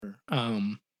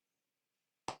Yeah,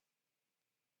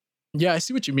 I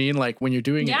see what you mean. Like when you're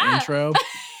doing an Yeah. intro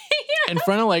Yeah. in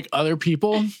front of like other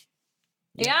people,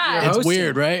 Yeah. You're it's hosting.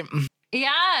 weird, right?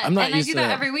 Yeah. I'm not and I used do to that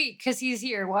that. every week because he's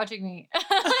here watching me.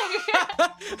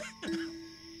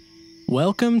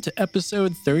 Welcome to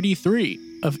episode 33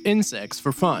 of Insects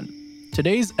for Fun.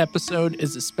 Today's episode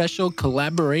is a special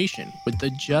collaboration with the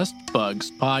Just Bugs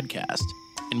podcast,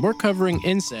 and we're covering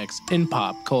insects in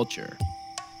pop culture.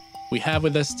 We have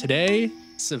with us today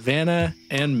Savannah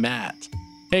and Matt.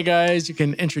 Hey guys, you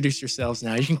can introduce yourselves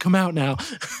now. You can come out now.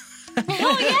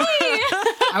 Oh, yay!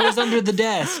 I was under the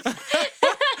desk.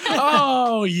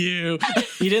 Oh, you.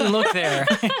 You didn't look there.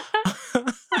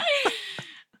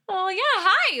 Oh, yeah.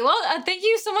 Hi. Well, thank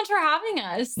you so much for having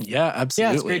us. Yeah,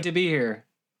 absolutely. Yeah, it's great to be here.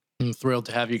 I'm thrilled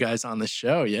to have you guys on the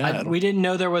show. Yeah. We didn't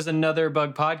know there was another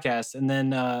bug podcast, and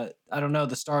then I don't know,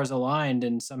 the stars aligned,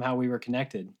 and somehow we were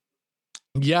connected.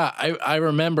 Yeah, I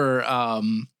remember I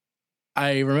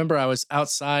was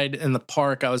outside in the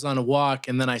park. I was on a walk,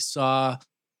 and then I saw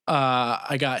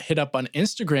I got hit up on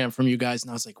Instagram from you guys, and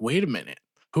I was like, wait a minute,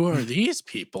 who are these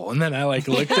people? And then I like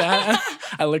looked at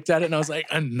it and I was like,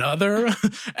 another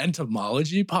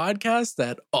entomology podcast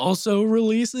that also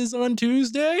releases on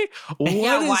Tuesday? What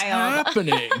is wild.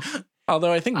 happening?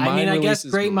 Although I think I mean, I guess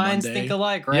releases great minds Monday. think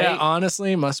alike, right? Yeah,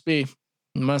 honestly, must be.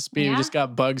 We Yeah. just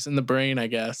got bugs in the brain, I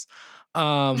guess.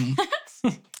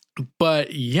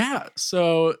 But yeah,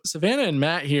 so Savannah and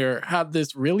Matt here have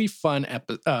this really fun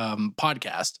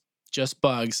podcast, Just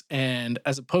Bugs, and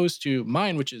as opposed to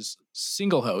mine, which is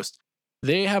single host,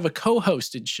 they have a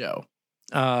co-hosted show,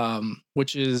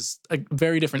 which is a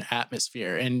very different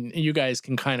atmosphere, and you guys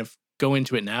can kind of go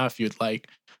into it now if you'd like.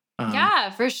 Yeah,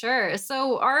 for sure.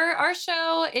 So our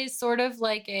show is sort of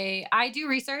like I do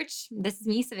research. This is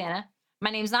me, Savannah.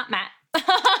 My name's not Matt.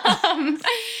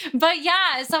 But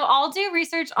yeah, so I'll do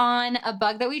research on a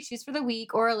bug that we choose for the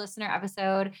week or a listener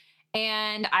episode,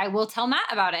 and I will tell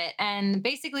Matt about it. And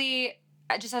basically,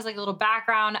 just as like a little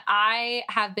background, I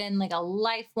have been like a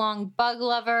lifelong bug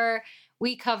lover.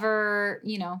 We cover,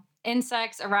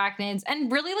 insects, arachnids,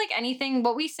 and really like anything.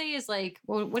 What we say is like,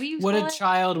 what do you What call a it?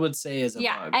 child would say is a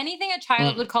Yeah, bug. anything a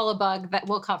child would call a bug, that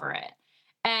will cover it.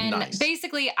 And Nice.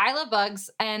 basically, I love bugs.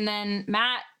 And then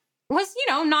Matt was,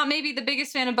 not maybe the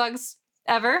biggest fan of bugs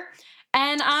ever.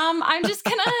 And I'm just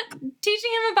kind of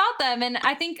teaching him about them. And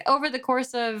I think over the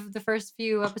course of the first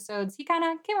few episodes, he kind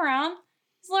of came around.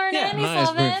 He's learning. Yeah, He's Nice.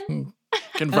 loving. We're And I'm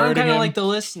converting kind of him. like the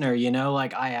listener,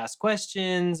 like I ask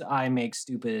questions, I make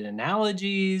stupid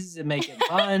analogies and make it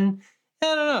fun.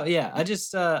 I don't know. Yeah,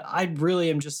 I really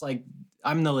am just like,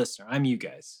 I'm the listener. I'm you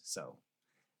guys. So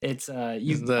it's I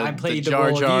played the Jar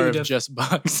role Jar of you of Just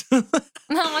Bugs. No,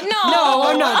 No,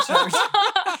 I'm not Jar Jar.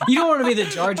 You don't want to be the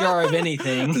Jar Jar of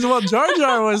anything. Well, Jar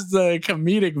Jar was the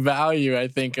comedic value, I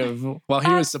think, of he was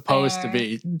That's supposed fair. to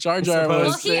be. Jar Jar Supposed Well,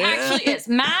 was. he actually is.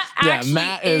 Matt Yeah, actually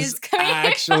Matt is comedic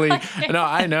actually. value. No,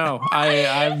 I know.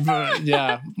 I've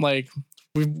like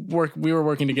we were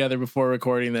working together before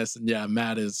recording this, and yeah,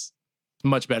 Matt is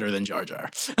much better than Jar Jar.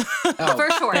 Oh, For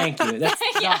sure. Thank you. That's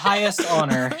the Yeah. highest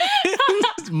honor.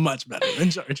 He's much better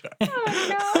than Jar Jar. Oh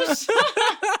my gosh.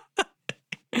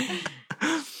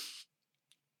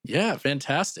 Yeah,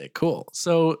 fantastic. Cool.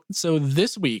 So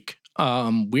this week,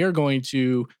 we are going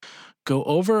to go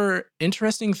over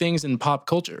interesting things in pop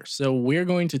culture. So we're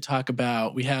going to talk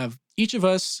about, each of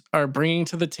us are bringing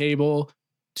to the table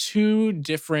two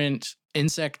different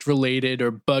insect related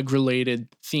or bug related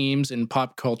themes in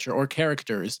pop culture or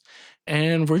characters.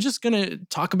 And we're just going to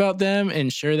talk about them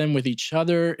and share them with each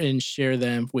other and share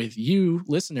them with you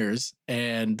listeners.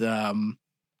 And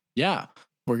yeah,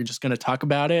 we're just going to talk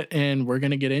about it and we're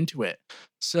going to get into it.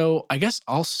 So I guess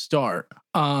I'll start.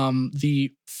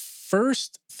 The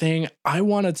first thing I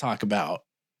want to talk about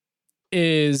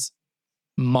is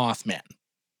Mothman.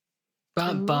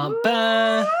 Bum, bum,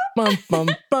 bum. Bum, bum,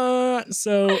 bum.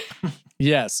 So,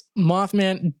 yes,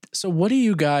 Mothman. So, what do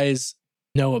you guys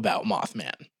know about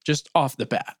Mothman? Just off the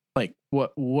bat, like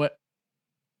what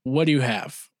do you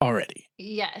have already?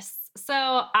 Yes. So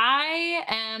I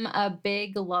am a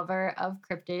big lover of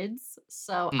cryptids.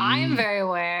 So I am very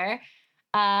aware.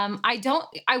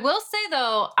 I will say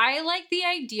though, I like the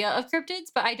idea of cryptids,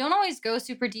 but I don't always go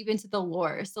super deep into the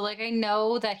lore. So like, I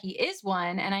know that he is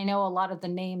one, and I know a lot of the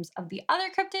names of the other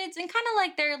cryptids and kind of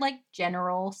like their like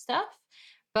general stuff,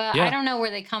 but Yeah. I don't know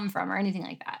where they come from or anything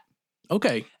like that.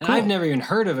 Okay, And cool. I've never even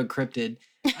heard of a cryptid.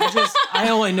 I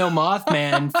only know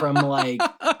Mothman from like,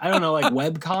 I don't know, like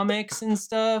web comics and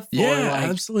stuff. Yeah, or like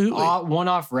absolutely.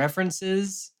 one-off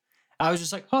references. I was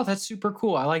just like, oh, that's super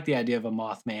cool. I like the idea of a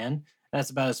Mothman. That's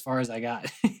about as far as I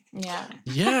got. Yeah.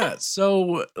 Yeah.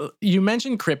 So you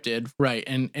mentioned cryptid, right?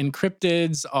 And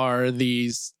cryptids are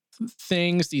these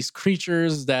things, these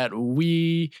creatures that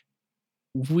we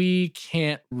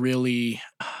can't really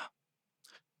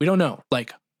we don't know.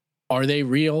 Like, are they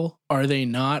real? Are they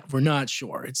not? We're not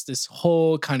sure. It's this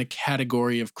whole kind of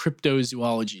category of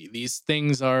cryptozoology. These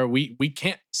things are we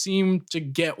can't seem to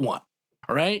get one.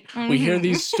 All right. We hear Mhm.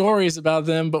 these stories about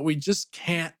them, but we just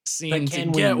can't seem But to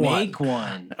can we get one. make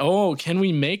one? Oh, can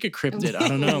we make a cryptid? I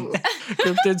don't know. Ooh.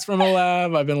 Cryptids from a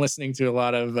lab. I've been listening to a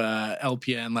lot of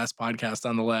LPN, Last Podcast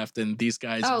on the Left, and these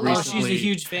guys Oh, Oh, recently. she's a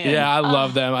huge fan. Yeah, I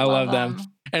love Oh, them. I love them.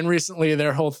 And recently,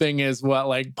 their whole thing is what,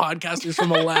 like podcasters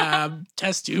from a lab,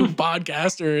 test tube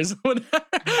podcasters, whatever.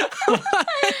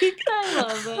 I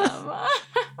love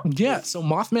them. Yeah, so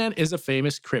Mothman is a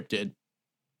famous cryptid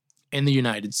in the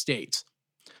United States.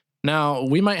 Now,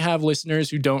 we might have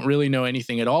listeners who don't really know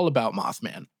anything at all about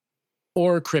Mothman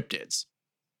or cryptids.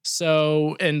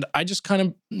 So, and I just kind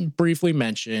of briefly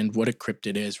mentioned what a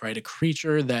cryptid is, right? A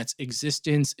creature that's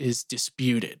existence is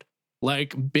disputed,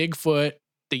 like Bigfoot,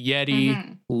 the Yeti,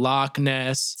 Mhm. Loch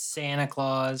Ness, Santa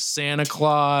Claus. Santa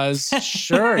Claus.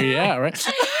 Sure, yeah, right.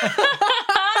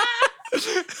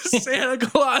 Santa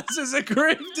Claus is a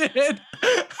cryptid.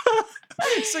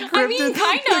 It's a cryptid, I mean,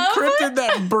 kind the of. cryptid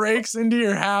that breaks into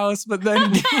your house, but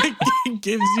then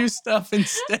gives you stuff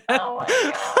instead. Oh my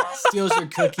God. Steals your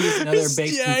cookies and other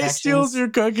baked Yeah, he confections. steals your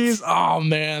cookies. Oh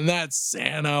man, that's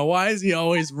Santa. Why is he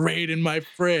always raiding my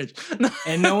fridge?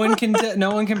 And no one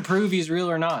can prove he's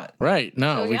real or not. Right?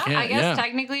 No, So we yeah, can't. I guess yeah,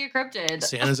 technically a cryptid.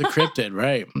 Santa's a cryptid,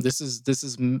 right? This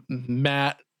is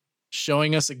Matt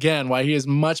showing us again why he is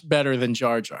much better than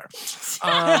Jar Jar.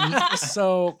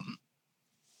 So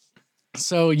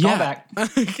Call yeah. back.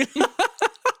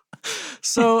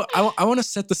 So I want to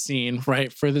set the scene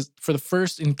right for the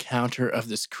first encounter of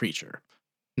this creature.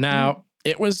 Now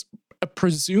it was a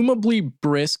presumably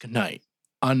brisk night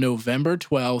on November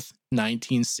 12th,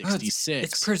 1966.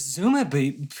 It's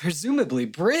presumably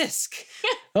brisk.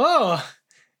 Oh,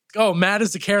 Oh, Matt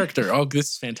is the character. Oh, this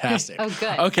is fantastic. Oh,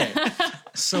 good. Okay.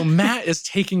 So Matt is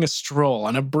taking a stroll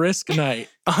on a brisk night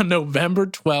on November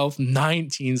 12th,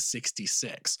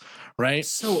 1966, right?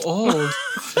 so old.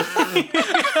 Let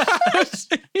him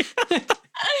set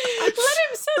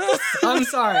the I'm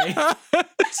sorry.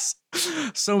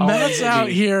 So Oh, Matt's baby. out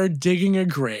here digging a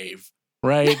grave,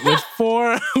 right? With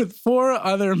four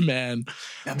other men.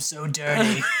 I'm so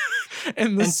dirty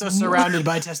And, the and so surrounded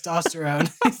by testosterone.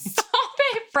 Stop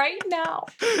it right now.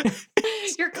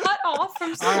 You're cut off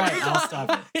from All right, I'll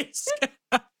stop it.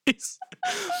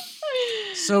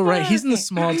 So, right, he's in the Okay.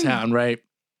 small town, right?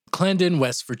 Clendon,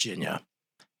 West Virginia.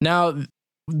 Now,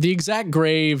 the exact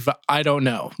grave, I don't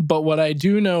know. But what I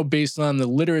do know based on the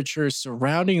literature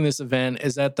surrounding this event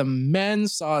is that the men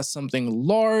saw something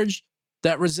large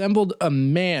that resembled a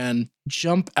man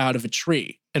jump out of a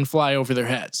tree and fly over their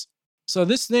heads. So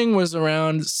this thing was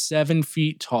around 7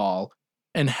 feet tall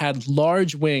and had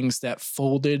large wings that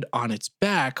folded on its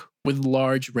back with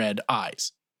large red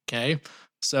eyes. Okay.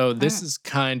 So this is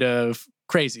kind of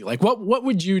crazy. Like what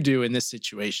would you do in this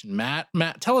situation, Matt?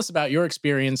 Matt, tell us about your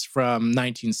experience from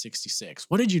 1966.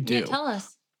 What did you do? Yeah, tell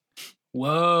us.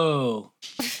 Whoa.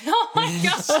 Oh my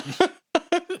gosh.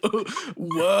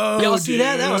 Whoa. Y'all see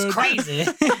that? That was dude. crazy.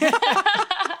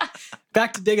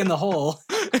 Back to digging the hole.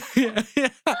 Yeah.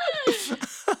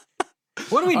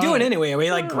 What are we doing Alright. anyway? Are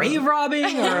we like grave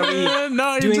robbing or are we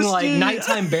No, you're doing just like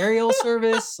nighttime burial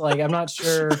service? Like, I'm not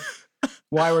sure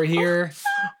why we're here.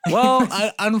 Well,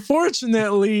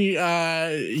 unfortunately,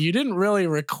 you didn't really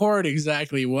record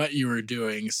exactly what you were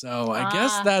doing, so I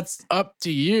guess Ah. that's up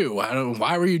to you.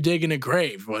 Why were you digging a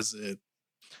grave? Was it?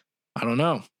 I don't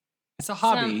know. It's a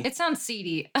hobby. It sounds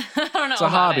seedy. I don't know. It's a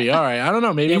about hobby. it. All right. I don't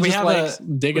know. Maybe Yeah, you we just have like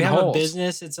we digging have holes. a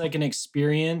business. It's like an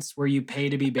experience where you pay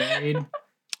to be buried.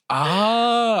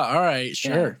 Ah, all right.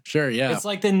 Sure. Sure. Yeah. It's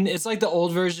like the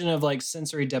old version of like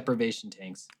sensory deprivation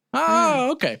tanks.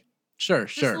 Oh, okay. Sure.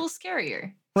 Just a Sure. little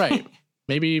scarier. Right.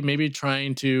 Maybe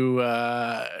trying to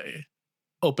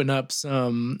open up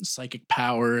some psychic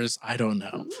powers. I don't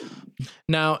know.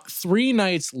 Now, 3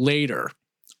 nights later,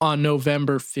 on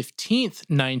November 15th,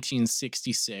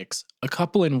 1966, a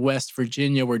couple in West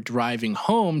Virginia were driving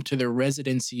home to their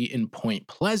residency in Point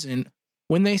Pleasant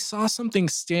when they saw something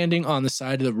standing on the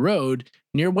side of the road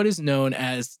near what is known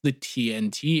as the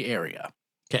TNT area.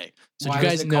 Okay, so Why you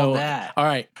is guys it know called that? All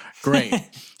right, great.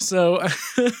 So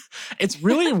it's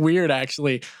really weird,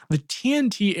 actually. The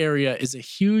TNT area is a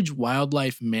huge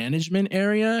wildlife management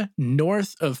area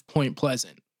north of Point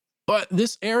Pleasant. But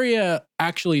this area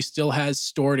actually still has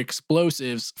stored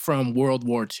explosives from World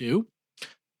War II.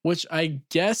 which I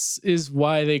guess is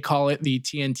why they call it the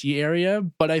TNT area.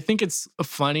 But I think it's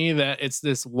funny that it's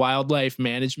this wildlife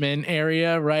management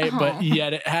area, right? Oh. But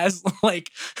yet it has like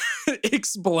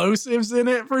explosives in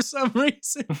it for some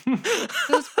reason.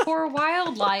 Those poor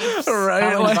wildlife. Right?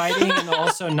 How like- inviting and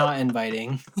also not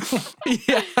inviting.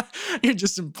 yeah. You're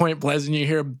just in Point Pleasant, you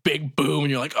hear a big boom,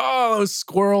 and you're like, oh, those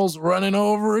squirrels running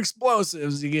over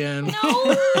explosives again. No,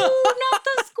 not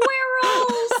the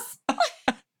squirrels.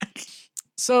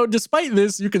 So despite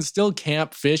this, you can still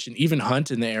camp, fish, and even hunt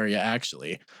in the area,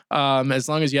 actually, as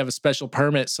long as you have a special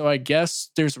permit. So I guess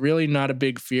there's really not a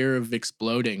big fear of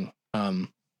exploding,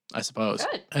 I suppose.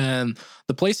 Good. And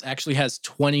the place actually has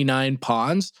 29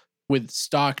 ponds with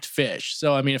stocked fish.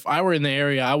 So, I mean, if I were in the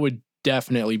area, I would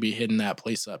definitely be hitting that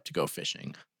place up to go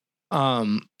fishing.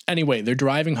 Anyway, they're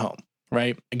driving home,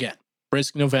 right? Again,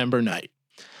 brisk November night.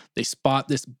 They spot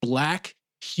this black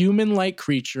human-like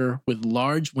creature with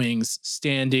large wings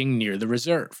standing near the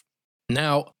reserve.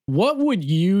 Now, what would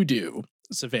you do,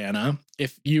 Savannah,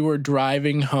 if you were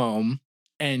driving home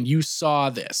and you saw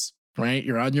this, right?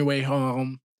 You're on your way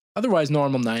home, otherwise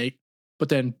normal night, but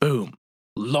then boom,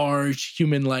 large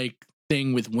human-like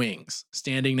thing with wings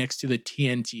standing next to the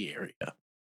TNT area.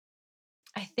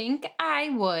 I think I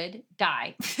would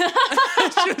die.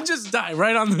 She'll just die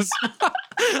right on the spot.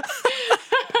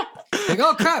 Like,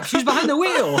 oh crap, she's behind the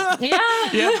wheel. Yeah.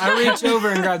 Yeah. I reach over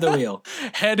and grab the wheel.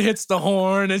 Head hits the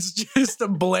horn. It's just a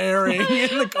blaring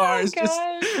in the car. Oh, It's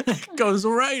just goes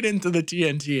right into the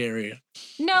TNT area.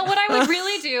 No, what I would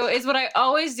really do is what I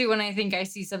always do when I think I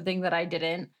see something that I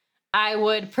didn't. I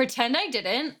would pretend I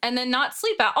didn't and then not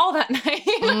sleep at all that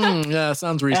night. Yeah,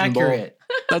 sounds reasonable. Accurate.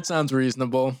 That sounds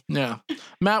reasonable. Yeah.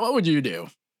 Matt, what would you do?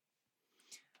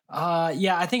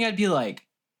 Yeah, I think I'd be like,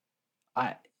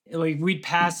 we'd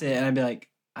pass it and I'd be like,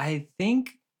 I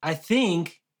think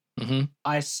Mhm.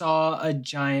 I saw a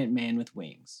giant man with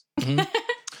wings.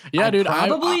 Yeah, dude.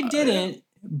 Probably didn't,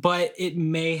 but it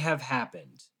may have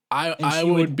happened. I And she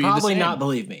would be the probably same. not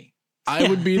believe me. I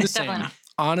would be the Definitely same. not.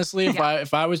 Honestly,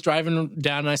 if I was driving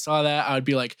down and I saw that, I would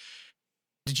be like,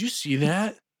 "Did you see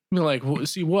that?" I'd be like,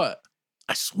 "See what?"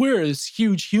 I swear, this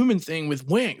huge human thing with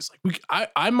wings. Like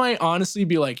I might honestly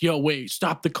be like, "Yo, wait,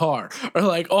 stop the car," or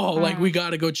like, "Oh, like we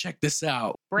gotta go check this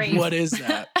out. Brave. What is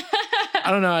that?" I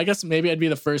don't know. I guess maybe I'd be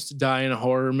the first to die in a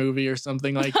horror movie or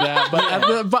something like that.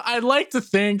 But I'd like to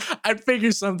think I'd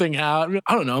figure something out.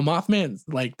 I don't know. Mothman,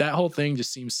 like that whole thing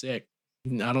just seems sick.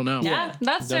 I don't know. Yeah,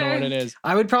 that's Don't know what it true. is.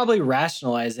 I would probably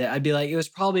rationalize it. I'd be like, it was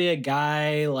probably a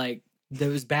guy like that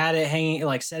was bad at hanging,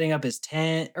 like setting up his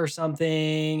tent or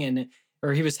something,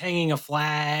 or he was hanging a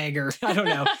flag, or I don't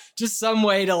know, just some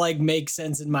way to like make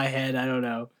sense in my head. I don't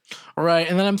know. Right.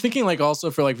 And then I'm thinking like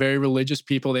also for like very religious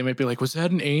people, they might be like, was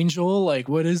that an angel? Like,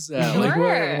 what is that?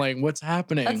 Sure. Like what's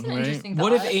happening? That's an right? interesting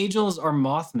What if thought. angels are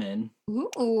Mothmen?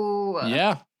 Ooh.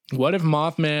 Yeah. What if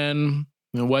Mothman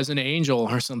was an angel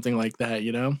or something like that,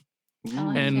 you know? I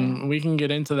like And we can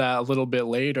get into that a little bit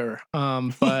later.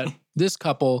 But this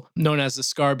couple, known as the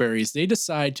Scarberries, they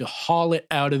decide to haul it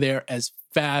out of there as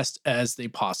fast as they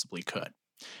possibly could.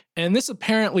 And this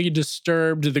apparently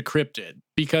disturbed the cryptid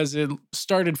because it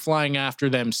started flying after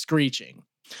them, screeching.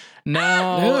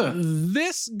 Now, Ugh.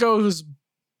 this goes,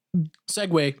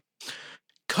 segue,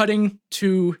 cutting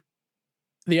to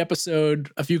the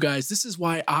episode of you guys. This is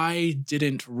why I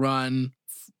didn't run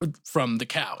from the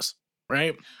cows,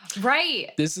 right?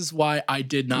 Right. This is why I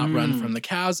did not run from the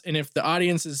cows. And if the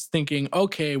audience is thinking,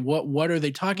 okay, what are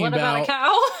they talking What about? about a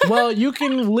cow? Well, you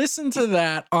can listen to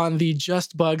that on the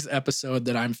Just Bugs episode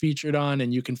that I'm featured on,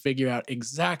 and you can figure out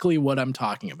exactly what I'm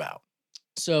talking about.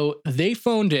 So they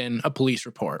phoned in a police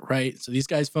report, right? So these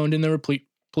guys phoned in the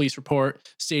police report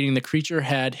stating the creature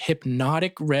had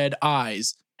hypnotic red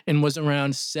eyes and was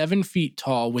around 7 feet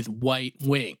tall with white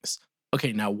wings.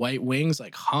 Okay, now white wings,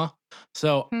 like, huh?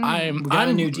 So Hmm. I'm We got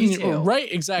a new detail.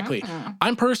 Right, exactly. Mm.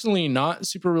 I'm personally not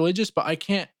super religious, but I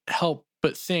can't help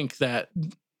but think that,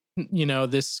 you know,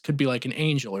 this could be like an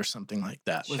angel or something like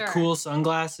that. With Sure. cool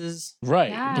sunglasses.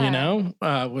 Right. Yeah. You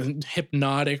know, with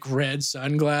hypnotic red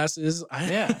sunglasses.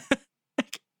 Yeah.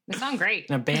 They sound great.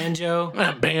 And a banjo.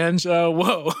 A banjo.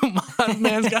 Whoa.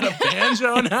 Mothman's got a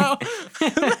banjo now.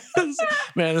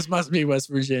 Man, this must be West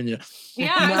Virginia.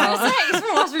 Yeah, I was gonna say he's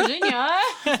from West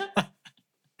Virginia.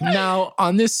 Now,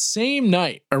 on this same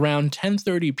night, around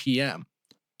 10:30 p.m.,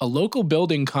 a local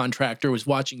building contractor was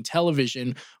watching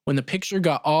television when the picture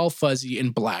got all fuzzy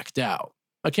and blacked out.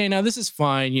 Okay, now this is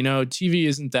fine. You know, TV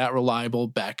isn't that reliable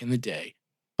back in the day.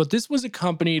 But this was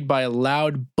accompanied by a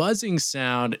loud buzzing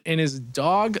sound, and his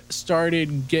dog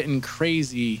started getting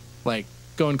crazy, like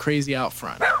going crazy out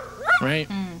front. right?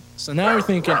 Hmm. So now you're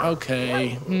thinking,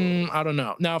 okay, I don't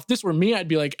know. Now, if this were me, I'd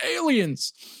be like,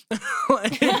 aliens.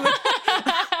 Like,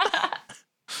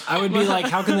 I would be like,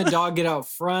 how can the dog get out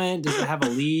front? Does it have a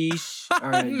leash?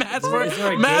 Or Matt's, is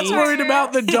there a Matt's gate? worried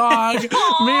about the dog.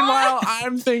 Aw. Meanwhile,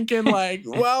 I'm thinking like,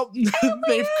 well,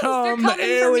 they've come, the coming for me.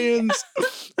 aliens.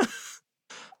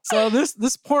 So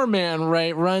this poor man,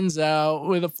 right, runs out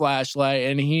with a flashlight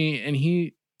and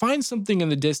he finds something in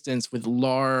the distance with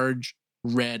large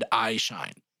red eye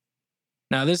shine.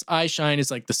 Now, this eye shine is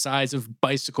like the size of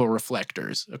bicycle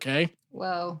reflectors, okay?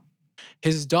 Whoa.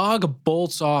 His dog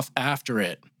bolts off after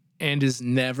it and is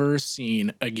never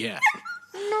seen again.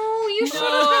 No, you should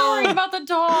have No. been worried about the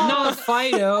dog. Not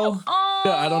Fido. Oh.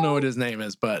 Yeah, I don't know what his name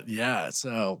is, but yeah,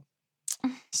 so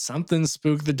something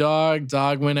spooked the dog.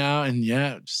 Dog went out and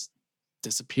yeah, just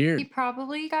disappeared. He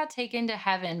probably got taken to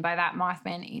heaven by that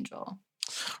Mothman angel.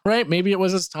 Right? Maybe it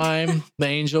was his time. The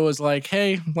angel was like,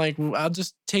 hey, like, I'll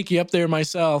just take you up there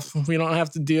myself. We don't have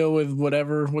to deal with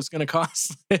whatever was going to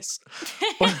cost this.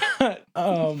 But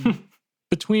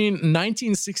between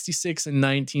 1966 and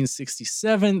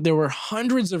 1967, there were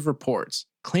hundreds of reports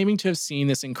claiming to have seen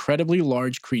this incredibly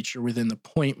large creature within the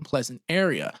Point Pleasant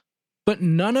area. But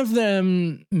none of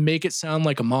them make it sound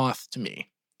like a moth to me.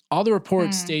 All the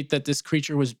reports state that this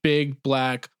creature was big,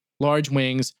 black, large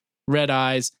wings, red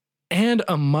eyes, and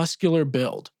a muscular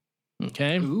build.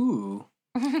 Okay. Ooh.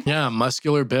 Yeah,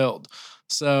 muscular build.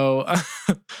 So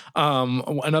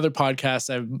another podcast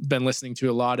I've been listening to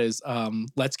a lot is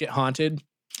Let's Get Haunted.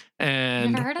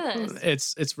 And Never heard of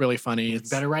this. It's really funny. It's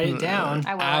Better write it down.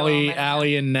 I will, I will write it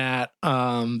Allie and Nat,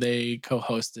 they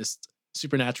co-host this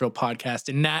supernatural podcast.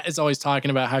 And Nat is always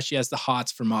talking about how she has the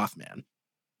hots for Mothman.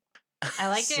 I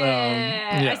like So, it.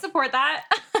 yeah. I support that.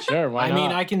 Sure, why I mean,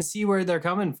 not? I can see where they're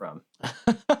coming from.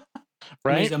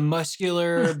 Right? He's a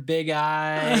muscular,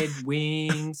 big-eyed,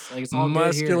 wings. Like it's all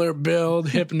Muscular build,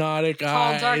 hypnotic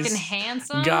Tall, eyes. dark, and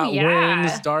handsome. Got yeah.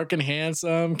 wings, dark and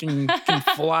handsome, can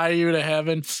fly you to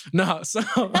heaven. No, so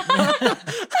good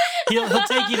here. He'll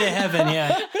take you to heaven.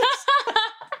 Yeah.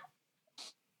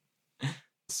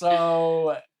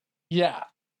 so yeah,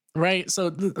 right.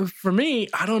 So for me,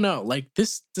 I don't know. Like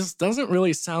this doesn't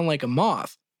really sound like a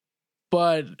moth,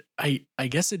 but I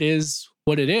guess it is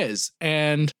what it is,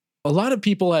 and a lot of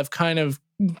people have kind of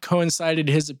coincided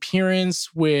his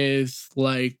appearance with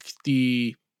like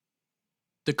the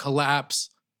collapse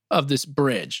of this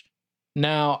bridge.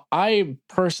 Now, I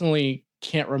personally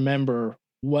can't remember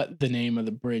what the name of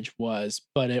the bridge was,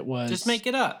 but it was Just make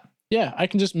it up. Yeah, I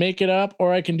can just make it up,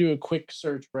 or I can do a quick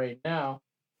search right now.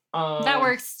 That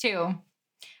works too.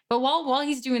 But while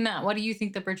he's doing that, what do you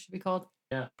think the bridge should be called?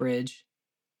 Bridge.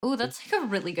 Oh, that's like a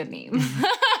really good name.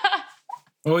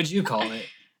 What would you call it?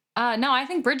 No, I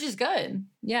think bridge is good.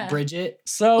 Yeah. Bridget.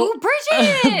 So Ooh,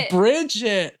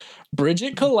 Bridget!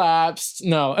 Bridget collapsed.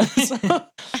 No.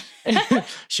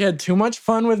 She had too much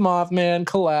fun with Mothman,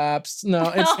 collapsed.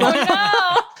 No, it's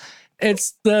Oh no!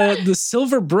 it's the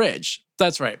Silver Bridge.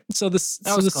 That's right. So the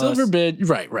was Silver close. Bridge,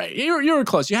 right. You were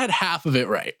close. You had half of it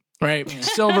right.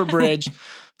 Silver Bridge.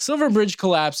 Silver Bridge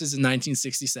collapses in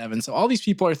 1967. So all these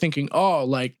people are thinking, oh,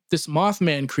 like this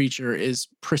Mothman creature is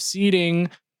preceding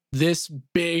this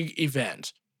big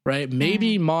event, right?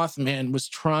 Maybe Mothman was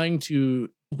trying to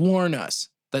warn us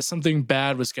that something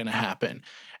bad was going to happen.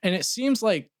 And it seems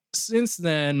like since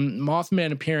then,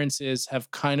 Mothman appearances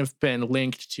have kind of been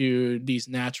linked to these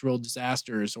natural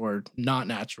disasters, or not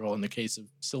natural in the case of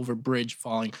Silver Bridge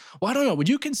falling. Well, I don't know. Would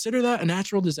you consider that a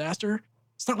natural disaster?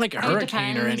 It's not like a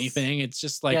hurricane or depends. anything. It's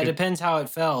just like Yeah, it depends how it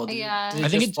fell. Did, Yeah. did it I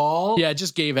think just it- fall? yeah, it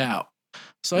just gave out.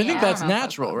 So I Yeah, think don't that's know if that's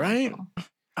natural, not right? natural.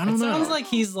 I It don't know. sounds like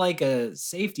he's like a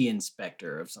safety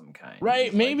inspector of some kind. Right,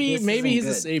 Like, maybe this maybe he's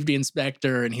isn't a good. safety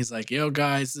inspector and he's like, yo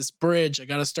guys, this bridge, I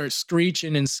gotta start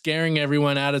screeching and scaring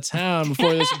everyone out of town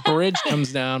before this bridge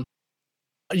comes down.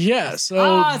 Yeah,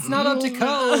 so it's not up to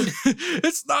code.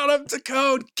 It's not up to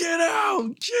code. Get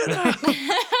out, get out.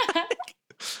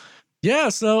 Yeah,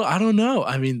 so I don't know.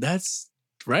 I mean, that's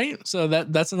right. So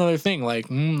that's another thing. Like,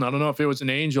 I don't know if it was an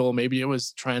angel. Maybe it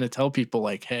was trying to tell people,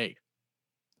 like, hey,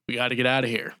 we got to get out of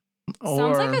here.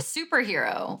 Sounds like a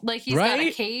superhero. Like he's got a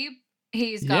Right? cape.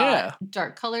 He's got Yeah.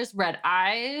 dark colors, red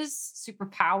eyes,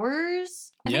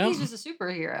 superpowers. I Yeah. think he's just a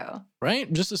superhero.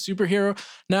 Right? Just a superhero.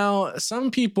 Now, some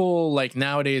people like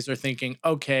nowadays are thinking,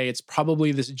 okay, it's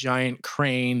probably this giant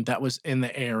crane that was in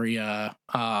the area.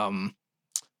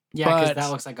 Yeah, because But-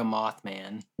 that looks like a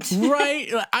Mothman. Right?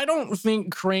 I don't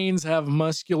think cranes have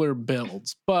muscular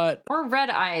builds, but Or red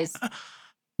eyes.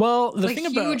 Well, the Like thing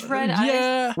about huge red eyes?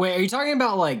 yeah, Wait, are you talking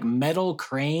about like metal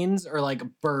cranes or like a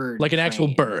bird? like an actual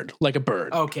crane? bird, like a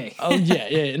bird. Okay. Oh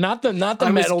yeah, not the I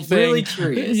was metal thing. really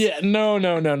curious. Yeah, no.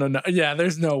 Yeah,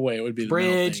 there's no way it would be the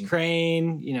metal Bridge, thing.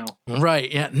 crane, you know.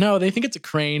 Right. Yeah. No, they think it's a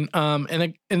crane.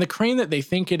 And the crane that they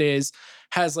think it is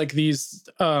has like these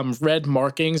red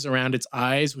markings around its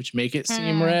eyes, which make it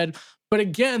seem Hmm. red. But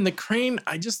again, the crane,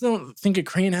 I just don't think a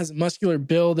crane has a muscular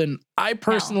build. And I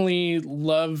personally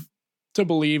love to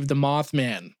believe the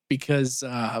Mothman because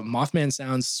Mothman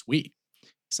sounds sweet.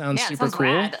 Sounds Yeah, it super sounds cool.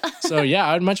 rad. So yeah,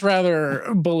 I'd much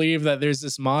rather believe that there's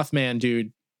this Mothman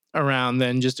dude around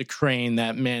than just a crane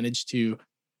that managed to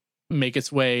make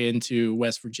its way into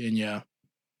West Virginia,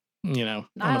 on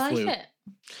I a like fluke. it.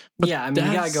 But Yeah, I mean, you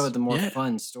gotta that's- go with the more yeah.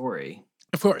 fun story.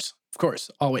 Of course,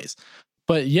 always.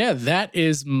 But yeah, that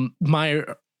is my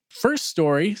first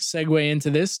story. Segue into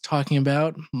this, talking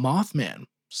about Mothman.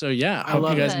 So yeah, I I hope you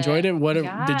love guys it. enjoyed it. Did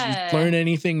Yeah. you learn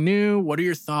anything new? What are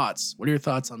your thoughts? What are your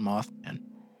thoughts on Mothman?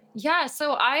 Yeah,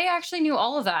 so I actually knew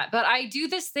all of that, but I do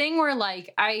this thing where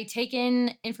like I take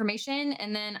in information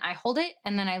and then I hold it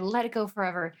and then I let it go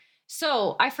forever.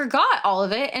 So I forgot all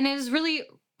of it and it was really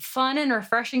fun and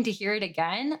refreshing to hear it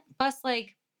again. Plus,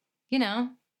 like,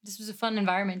 this was a fun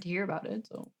environment to hear about it.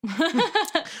 So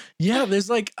Yeah, there's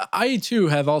like I too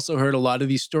have also heard a lot of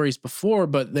these stories before,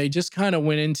 but they just kind of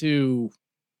went into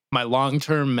my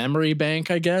long-term memory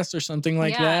bank, I guess, or something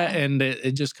like that. Yeah. And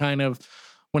it just kind of,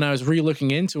 when I was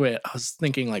re-looking into it, I was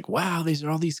thinking like, wow, these are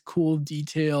all these cool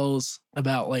details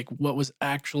about like what was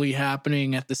actually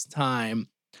happening at this time,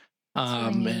 That's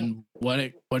really neat. and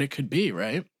what it could be,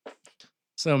 right?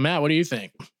 So Matt, what do you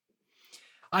think?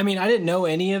 I mean, I didn't know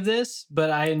any of this, but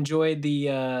I enjoyed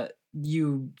the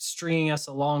you stringing us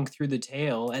along through the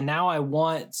tale, and now I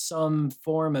want some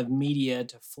form of media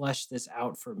to flesh this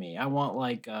out for me. I want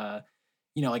like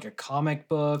like a comic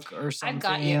book or something. I've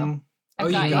got you. Oh, I've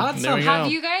you got got you. There we some. go.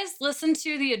 Have you guys listened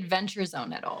to the Adventure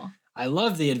Zone at all? I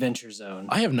love the Adventure Zone.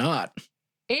 I have not.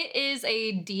 It is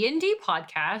a D&D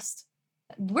podcast.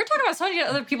 We're talking about so many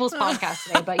other people's podcasts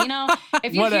today, but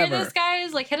if you hear Whatever. this,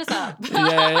 guys, like hit us up.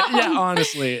 Yeah,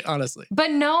 honestly.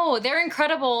 But no, they're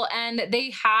incredible, and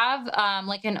they have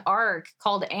like an arc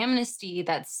called Amnesty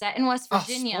that's set in West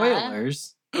Virginia. Oh,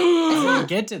 spoilers. I didn't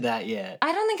get to that yet.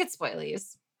 I don't think it's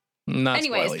spoilies. Not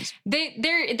Anyways,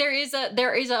 spoilies.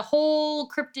 there is a whole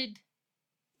cryptid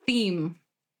theme.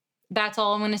 That's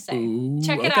all I'm gonna say. Ooh,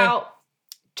 Check it okay. out.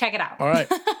 Check it out. All right.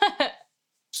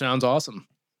 Sounds awesome.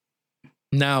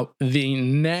 Now, the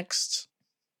next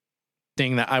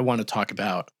thing that I want to talk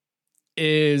about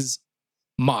is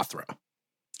Mothra.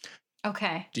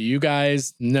 Okay. Do you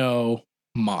guys know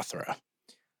Mothra?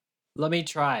 Let me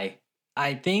try.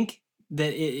 I think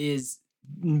that it is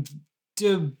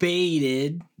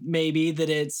debated, maybe, that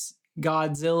it's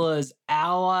Godzilla's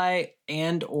ally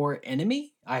and or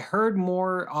enemy. I heard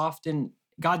more often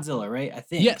Godzilla, right? I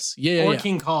think. Yes. Yeah. Or Yeah.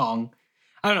 King Kong.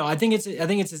 I don't know. I think it's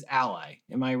his ally.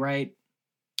 Am I right?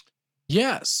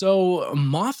 Yeah. So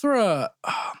Mothra,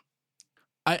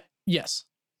 yes.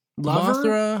 Lover?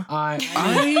 Mothra. I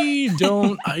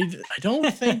I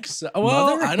don't think so.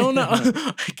 Well, Mother? I don't know. I don't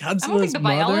think Godzilla's the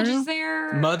mother. biology's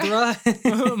there. Mothra.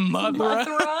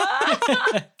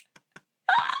 Mothra.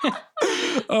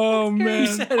 Oh You man.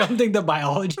 said I don't think the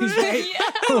biology's right.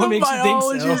 Yeah. What makes you think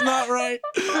Biology's so? not right.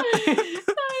 I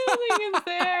don't think it's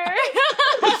there.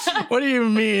 What do you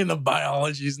mean the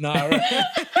biology's not right?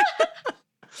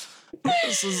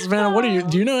 So Savannah,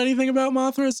 do you know anything about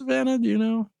Mothra, Savannah? Do you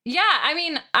know? Yeah, I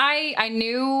mean, I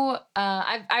knew.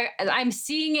 I'm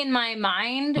seeing in my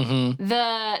mind Mm-hmm.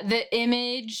 the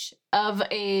image of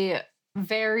a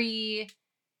very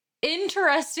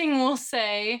interesting, we'll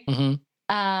say,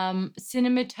 Mm-hmm.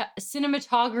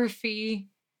 cinematography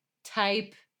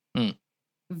type Mm.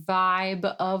 vibe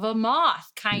of a moth,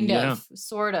 kind Yeah. of,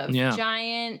 sort of, Yeah.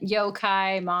 giant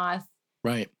yokai moth.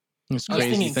 Right. It's I was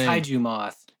crazy thinking thing. kaiju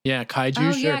moth. Yeah, kaiju.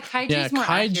 Oh, sure. yeah, kaiju's yeah, more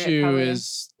accurate, kaiju probably.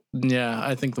 is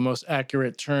I think the most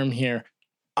accurate term here.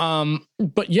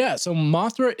 But yeah, so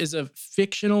Mothra is a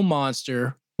fictional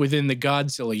monster within the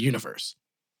Godzilla universe.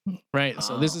 Right.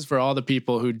 So this Oh. is for all the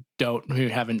people who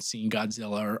haven't seen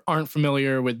Godzilla or aren't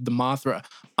familiar with the Mothra.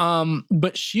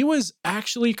 But she was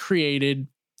actually created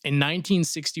in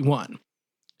 1961.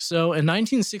 So in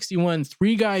 1961,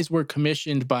 3 guys were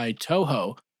commissioned by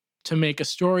Toho to make a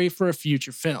story for a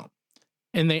future film.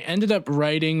 And they ended up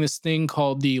writing this thing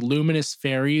called the Luminous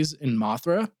Fairies in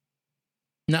Mothra.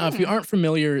 Now, if you aren't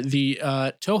familiar, the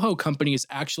Toho company is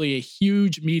actually a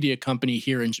huge media company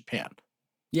here in Japan.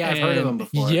 Yeah, I've heard of them And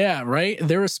before. Yeah, right.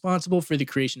 They're responsible for the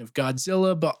creation of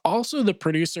Godzilla, but also the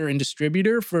producer and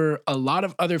distributor for a lot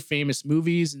of other famous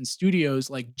movies and studios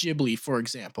like Ghibli, for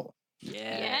example,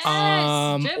 Yes,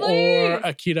 or Ghibli.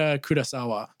 Akira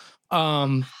Kurosawa.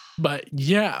 But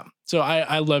yeah, so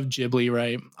I love Ghibli,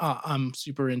 right? I'm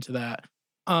super into that.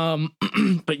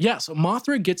 But yeah, so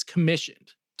Mothra gets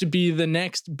commissioned to be the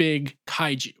next big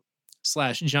kaiju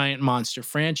 / giant monster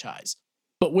franchise,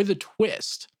 but with a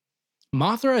twist.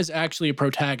 Mothra is actually a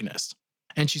protagonist,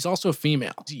 and she's also a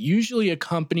female, usually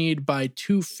accompanied by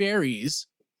two fairies,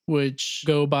 which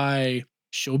go by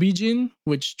Shobijin,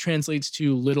 which translates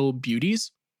to little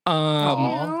beauties.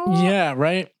 Aw. Yeah,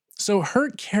 right. So her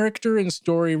character and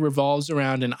story revolves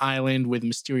around an island with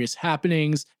mysterious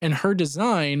happenings, and her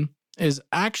design is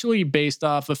actually based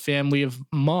off a family of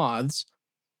moths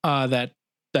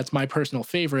that's my personal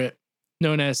favorite,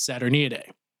 known as Saturniidae.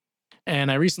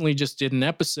 And I recently just did an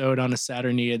episode on a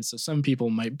Saturniid, so some people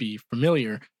might be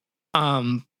familiar.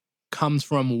 Comes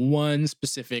from one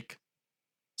specific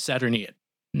Saturniid.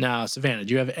 Now, Savannah,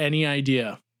 do you have any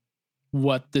idea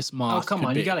what this moth? Oh, come could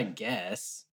on. be? You got to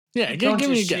guess. Yeah, Don't give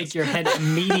me a just shake guess. your head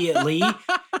immediately.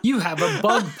 You have a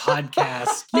bug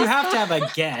podcast. You have to have a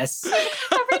guess.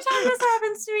 Every time this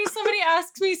happens to me, somebody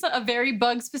asks me a very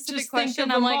bug specific Just think question.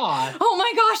 of I'm a like, moth. oh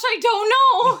my gosh, I don't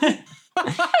know.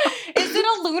 Is it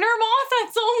a lunar moth?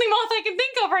 That's the only moth I can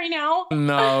think of right now.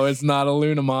 No, it's not a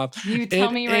Luna moth. You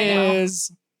tell me right now. It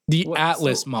is the What-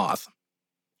 Atlas so- moth.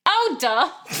 Oh, duh.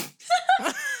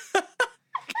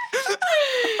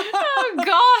 Oh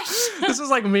gosh. This is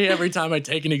like me every time I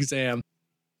take an exam.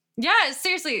 Yeah,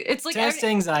 seriously, it's like Test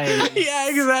anxiety. Yeah,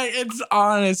 exactly. It's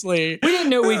honestly, We didn't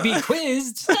know we'd be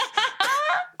quizzed.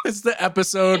 it's the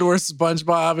episode where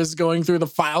SpongeBob is going through the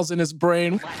files in his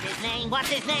brain. What's his name? What's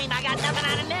his name? I got nothing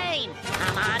on a name.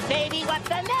 Come on, baby, what's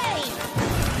the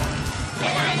name?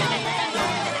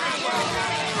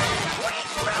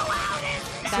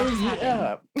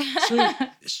 Yeah. So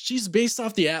she's based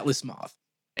off the Atlas moth.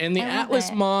 And the I love Atlas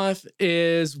it. moth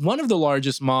is one of the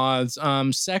largest moths,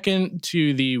 second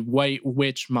to the white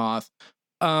witch moth.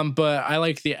 But I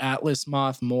like the Atlas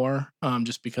moth more,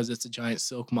 just because it's a giant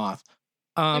silk moth.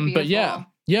 But yeah,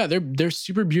 they're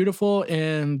super beautiful,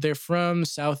 and they're from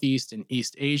Southeast and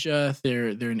East Asia. They're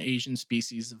an Asian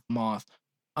species of moth.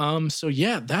 So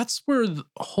yeah, that's where the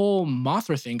whole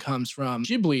Mothra thing comes from.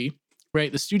 Ghibli,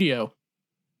 right, the studio,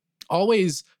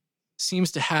 always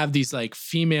seems to have these like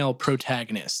female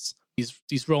protagonists,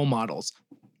 these role models.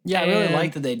 Yeah, I really And-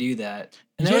 like that they do that.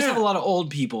 And they always Yeah. have a lot of old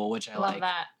people, which I love like.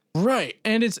 that. Right.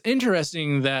 And it's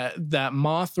interesting that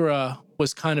Mothra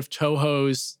was kind of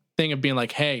Toho's thing of being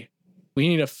like, hey, we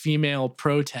need a female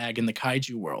protag in the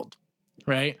kaiju world.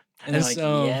 Right. And they're And like,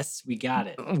 so- yes, we got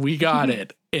it. We got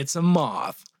it. It's a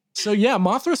moth. So yeah,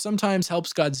 Mothra sometimes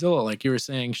helps Godzilla, like you were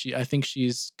saying. I think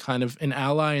she's kind of an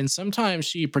ally, and sometimes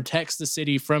she protects the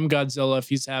city from Godzilla if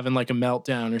he's having like a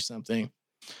meltdown or something.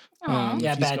 Aw.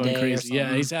 Yeah, He's bad going day or Yeah,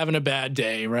 something. he's having a bad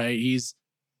day, right? He's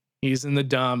in the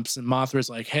dumps, and Mothra's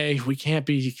like, "Hey, we can't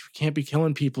be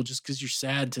killing people just because you're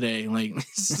sad today." Like,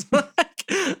 it's like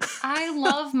I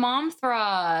love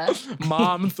Momthra.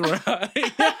 Momthra,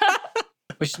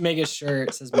 We should make a shirt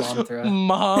that says Momthra.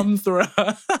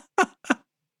 Momthra.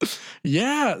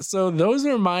 Yeah, so those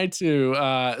are my two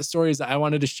stories that I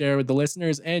wanted to share with the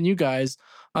listeners and you guys.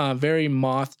 Very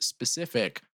moth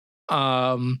specific. But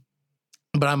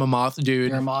I'm a moth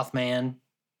dude. You're a Mothman.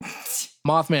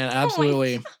 Mothman,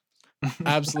 absolutely.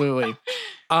 Absolutely.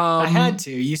 I had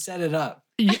to. You set it up.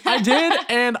 Yeah, I did,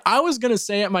 and I was gonna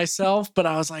say it myself, but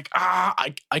I was like,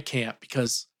 I can't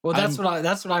because Well, that's I'm-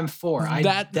 that's what I'm for.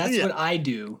 That's yeah. what I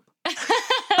do.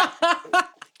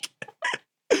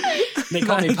 They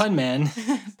call me Pun Man.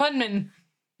 Punman.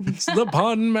 it's the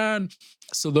pun man.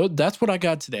 So that's what I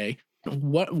got today.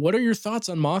 What are your thoughts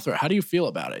on Mothra? How do you feel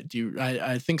about it?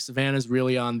 I think Savannah's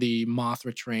really on the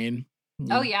Mothra train.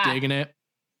 Oh, You yeah. digging it.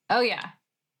 Oh yeah.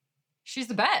 She's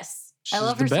the best. I She's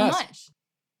love the her so best. much.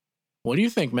 What do you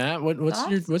think, Matt? What's your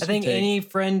Thoughts? what's I think your take? any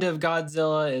friend of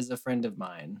Godzilla is a friend of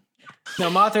mine. No,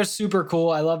 Mothra's super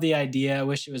cool. I love the idea. I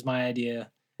wish it was my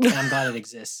idea. And I'm glad it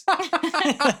exists.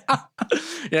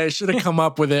 Yeah, I should have come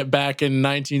up with it back in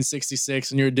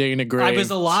 1966 and you were digging a grave. I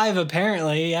was alive,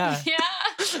 apparently. Yeah. Yeah.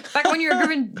 Back when you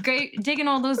were digging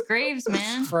all those graves,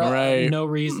 man. For Right. no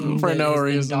reason. For that no has been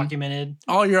reason. Documented.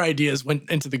 All your ideas went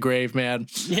into the grave, man.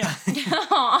 Yeah.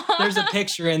 There's a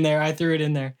picture in there. I threw it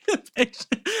in there.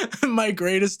 My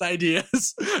greatest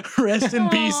ideas. Rest in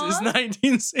peace is Aw.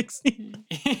 1960.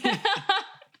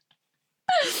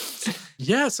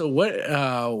 Yeah, so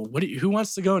who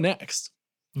wants to go next?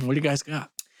 What do you guys got?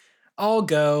 I'll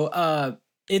go.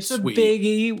 It's Sweet. a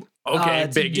biggie. Okay,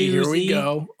 it's a Biggie, here we doozy.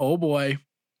 go. Oh boy.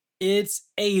 It's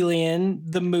Alien,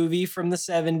 the movie from the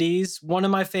 70s. One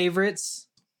of my favorites.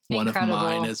 One of Incredible.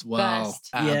 mine as well. Best.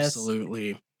 Yes.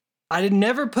 Absolutely. I had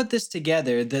never put this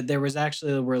together that there was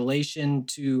actually a relation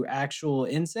to actual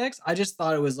insects. I just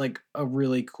thought it was like a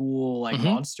really cool like Mhm.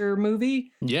 monster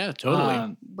movie. Yeah,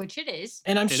 totally. Which it is.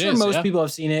 And I'm It sure is, most yeah. people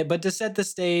have seen it, but to set the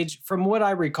stage, from what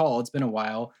I recall, it's been a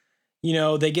while. You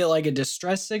know, they get like a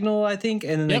distress signal, I think,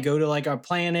 and then Yep. they go to like a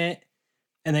planet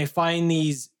and they find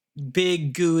these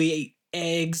big gooey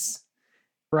eggs,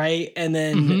 right? And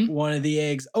then Mhm. one of the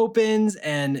eggs opens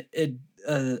and it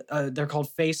they're called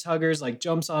face huggers, like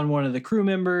jumps on one of the crew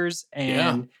members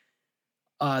and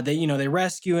they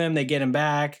rescue him, they get him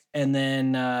back, and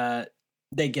then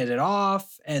they get it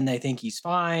off and they think he's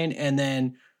fine, and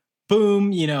then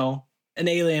boom, an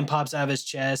alien pops out of his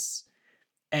chest,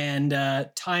 and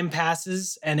time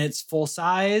passes and it's full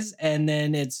size, and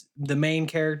then it's the main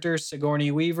character Sigourney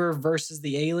Weaver versus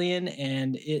the alien,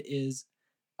 and it is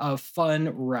a fun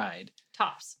ride.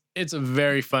 Tops. It's a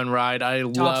very fun ride. I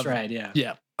Tops love ride, yeah.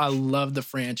 Yeah, I love the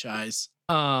franchise.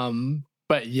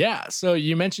 But yeah, so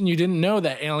you mentioned you didn't know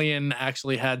that Alien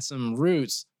actually had some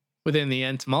roots within the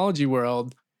entomology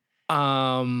world.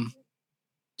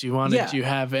 Do you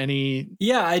have any?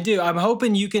 Yeah, I do. I'm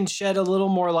hoping you can shed a little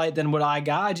more light than what I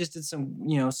got. I just did some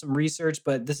research,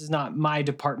 but this is not my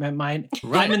department. Right.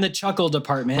 I'm in the chuckle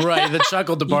department. Right, the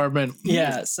chuckle department.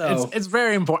 Yeah, so it's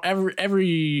very important.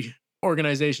 Every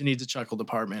organization needs a chuckle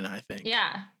department, I think.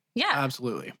 Yeah. Yeah.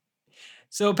 Absolutely.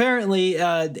 So apparently,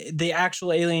 the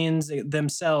actual aliens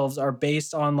themselves are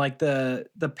based on like the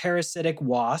parasitic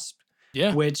wasp,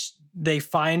 Yeah. which they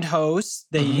find hosts.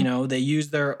 They Mhm. they use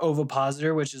their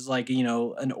ovipositor, which is like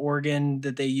an organ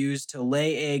that they use to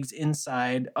lay eggs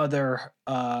inside other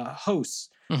hosts,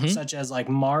 Mhm. such as like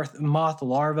moth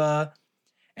larvae,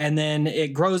 and then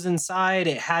it grows inside,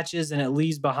 it hatches, and it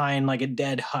leaves behind like a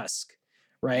dead husk,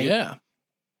 right? Yeah.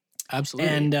 Absolutely.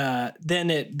 And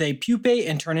then they pupate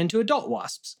and turn into adult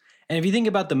wasps. And if you think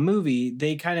about the movie,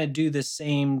 they kind of do the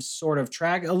same sort of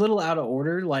track, a little out of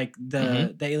order. Like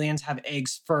the aliens have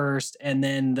eggs first, and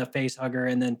then the face hugger,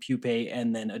 and then pupate,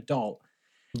 and then adult.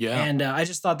 yeah. And I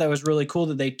just thought that was really cool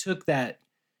that they took that,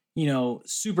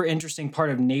 super interesting part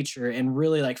of nature and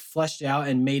really like fleshed it out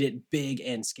and made it big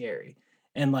and scary.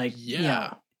 And like,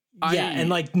 Yeah. and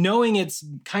like knowing it's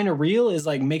kind of real is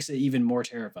like makes it even more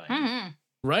terrifying. Mhm.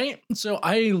 Right. So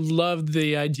I love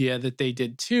the idea that they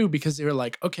did too, because they were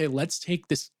like, okay, let's take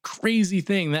this crazy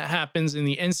thing that happens in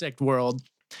the insect world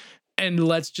and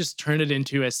let's just turn it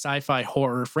into a sci-fi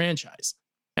horror franchise.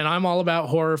 And I'm all about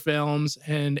horror films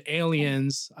and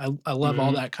aliens. I love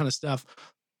all Mhm. that kind of stuff.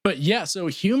 But yeah, so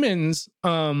humans,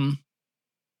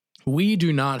 we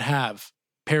do not have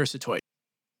parasitoids.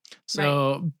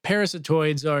 So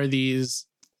parasitoids are these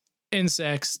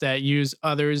insects that use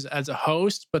others as a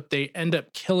host, but they end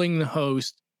up killing the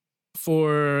host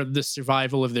for the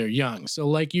survival of their young. So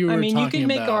like you were I mean, you talking can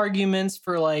make about, arguments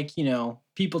for like,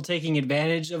 people taking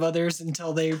advantage of others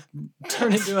until they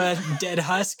turn into a dead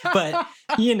husk, but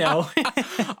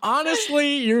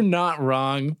honestly, you're not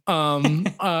wrong.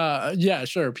 Yeah,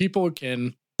 sure. People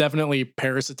can definitely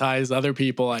parasitize other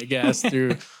people, I guess,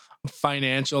 through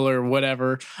financial or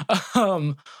whatever.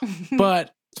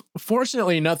 But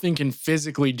fortunately, nothing can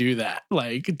physically do that.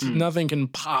 Like nothing can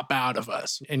pop out of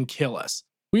us and kill us.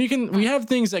 We have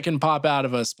things that can pop out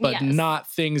of us, but Yes. not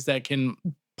things that can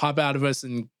pop out of us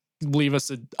and leave us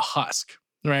a husk,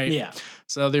 right? yeah.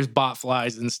 So there's bot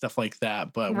flies and stuff like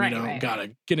that, but we don't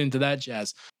gotta get into that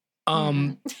jazz.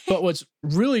 Mhm. But what's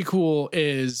really cool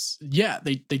is,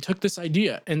 they took this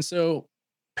idea, and so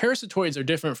parasitoids are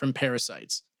different from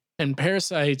parasites. And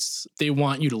parasites, they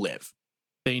want you to live.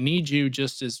 They need you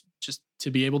just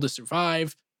to be able to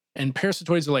survive. And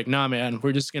parasitoids are like, nah, man,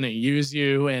 we're just gonna use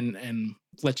you and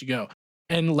let you go.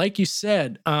 And like you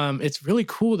said, it's really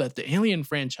cool that the Alien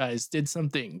franchise did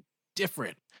something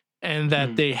different, and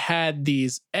that they had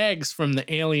these eggs from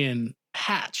the alien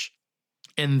hatch,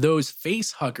 and those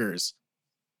face huggers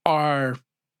are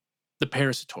the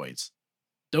parasitoids.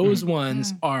 Those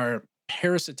ones are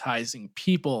parasitizing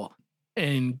people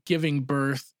and giving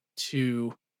birth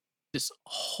to this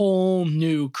whole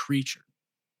new creature,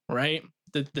 right?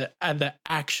 The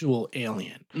actual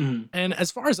alien. Mhm. And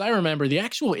as far as I remember, the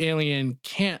actual alien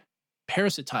can't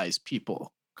parasitize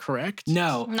people, correct?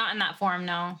 No. Not in that form,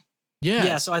 no. Yeah.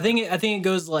 Yeah, so I think it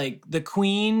goes like the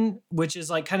queen, which is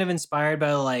like kind of inspired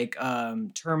by like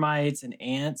termites and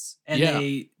ants, and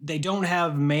Yeah. they don't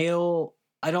have male.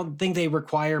 I don't think they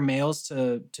require males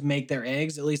to make their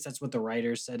eggs. At least that's what the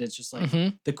writers said. It's just like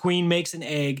Mhm. the queen makes an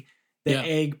egg, the Yeah.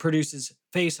 egg produces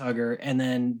facehugger, and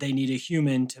then they need a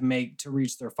human to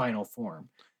reach their final form.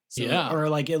 So, Yeah. or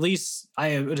like at least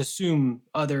I would assume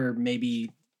other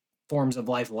maybe forms of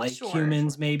life like Sure,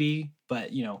 humans, sure. maybe,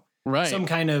 but Right. some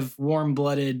kind of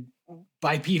warm-blooded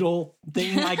bipedal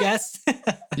thing, I guess.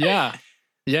 Yeah.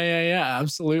 Yeah.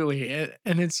 Absolutely.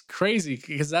 And it's crazy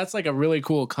because that's like a really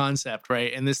cool concept,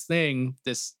 right? And this thing,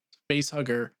 this face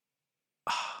hugger,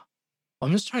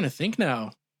 I'm just trying to think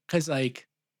now because like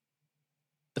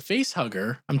the face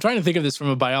hugger, I'm trying to think of this from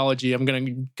a biology. I'm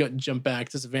going to jump back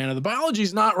to Savannah. The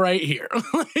biology's not right here.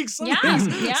 Like something's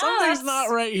that's- not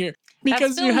right here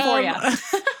because you film for have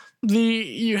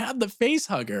you have the face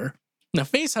hugger. The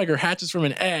face hugger hatches from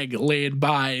an egg laid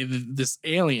by this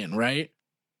alien, right?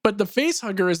 But the face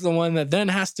hugger is the one that then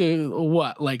has to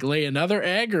what, like lay another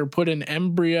egg or put an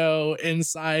embryo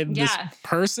inside this Yeah.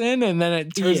 person, and then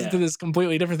it turns Yeah. into this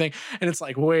completely different thing. And it's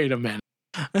like, wait a minute.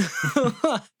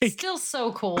 Like, Still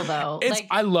so cool though. it's Like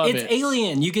I love It's it.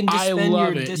 alien. You can I suspend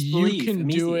love your it. disbelief. You can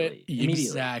do it immediately.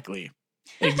 exactly.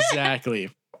 Exactly.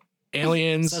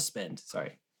 Aliens, Suspend.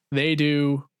 Sorry. they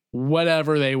do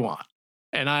whatever they want.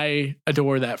 And I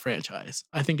adore that franchise.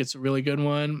 I think it's a really good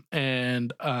one.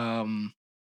 And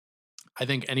I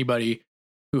think anybody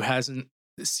who hasn't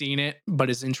seen it but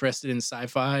is interested in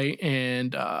sci-fi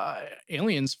and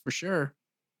aliens for sure,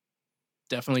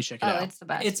 definitely check it oh, out. it's the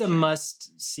best. It's a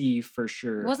must see for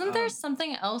sure. Wasn't there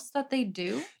something else that they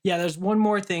do? Yeah, there's one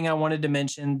more thing I wanted to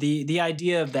mention. The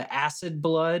idea of the acid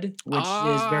blood, which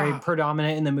is very Ah.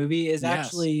 predominant in the movie, is Yes.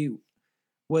 actually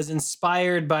was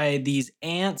inspired by these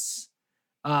ants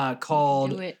Do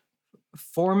called it.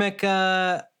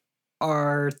 Formica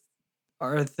arth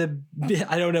I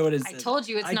don't know what it is. I told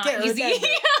you it's I not can't easy. remember.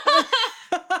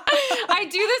 I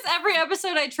do this every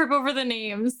episode. I trip over the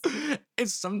names.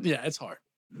 It's hard.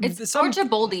 It's Some-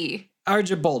 Archibaldi.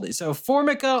 Archibaldi. So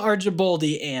Formica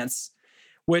archibaldi ants,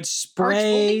 which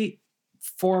spray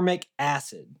formic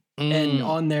acid and Mm.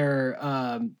 on their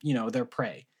their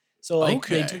prey. So like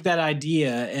they Okay. took that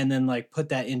idea and then like put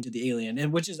that into the alien,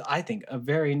 and which is I think a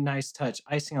very nice touch,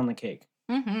 icing on the cake.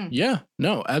 Mm-hmm. Yeah,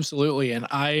 no, absolutely. And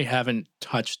I haven't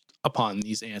touched upon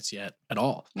these ants yet at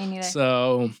all. Me neither.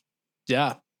 So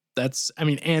yeah,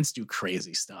 ants do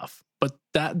crazy stuff. But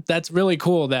that's really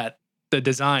cool that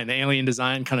the alien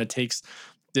design kind of takes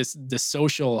the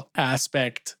social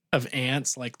aspect of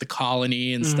ants, like the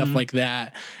colony and stuff Mhm. like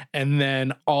that, and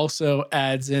then also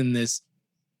adds in this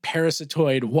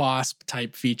parasitoid wasp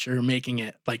type feature, making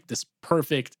it like this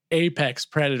perfect apex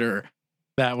predator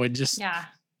that would just Yeah,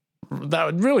 that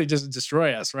would really just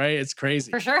destroy us, right? It's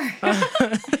crazy. for sure.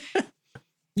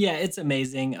 Yeah, it's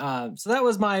amazing. So that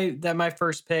was my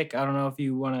first pick. I don't know if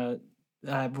you want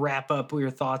to wrap up your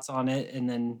thoughts on it, and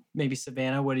then maybe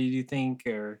Savannah, what do you think?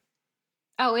 Or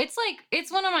Oh,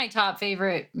 it's one of my top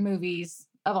favorite movies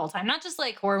of all time. Not just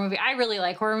like horror movie. I really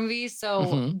like horror movies, so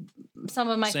Mhm. some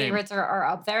of my Same. favorites are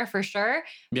up there for sure.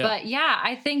 Yeah. But yeah,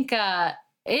 I think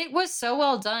it was so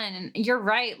well done. And you're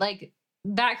right, like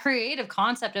that creative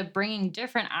concept of bringing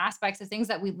different aspects of things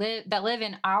that live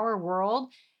in our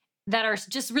world that are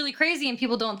just really crazy and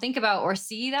people don't think about or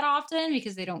see that often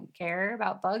because they don't care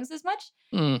about bugs as much.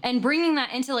 Mm. And bringing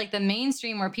that into like the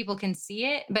mainstream where people can see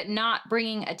it but not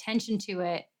bringing attention to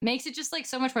it makes it just like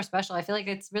so much more special. I feel like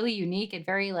it's really unique and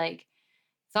very like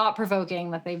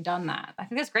thought-provoking that they've done that. I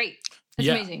think that's great. It's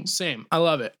Yeah, amazing. Same. I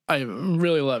love it. I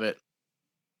really love it.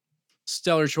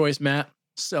 Stellar choice, Matt.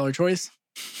 Stellar choice.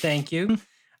 thank you.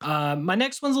 My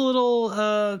next one's a little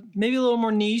maybe a little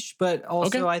more niche, but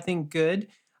also Okay. I think good.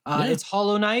 Yeah. It's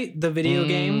Hollow Knight, the video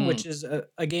game, Mm. which is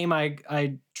a game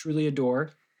I truly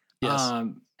adore. Yes.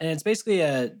 And it's basically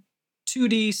a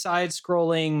 2D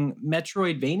side-scrolling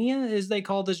Metroidvania, as they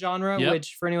call the genre, Yep.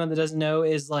 which for anyone that doesn't know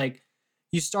is like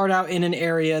you start out in an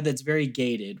area that's very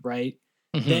gated, right?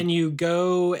 Mhm. Then you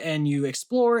go and you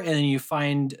explore, and then you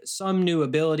find some new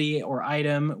ability or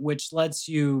item, which lets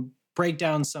you break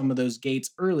down some of those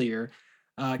gates earlier,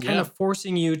 kind Yeah. of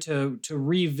forcing you to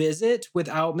revisit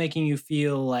without making you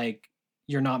feel like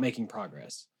you're not making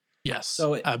progress. Yes.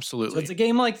 So absolutely. it's a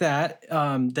game like that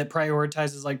that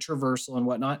prioritizes like traversal and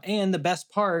whatnot. And the best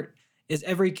part is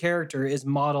every character is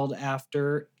modeled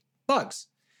after bugs.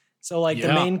 So like the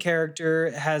Yeah. main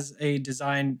character has a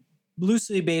design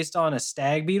loosely based on a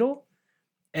stag beetle,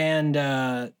 and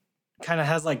kind of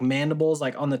has like mandibles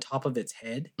like on the top of its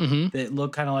head hmm that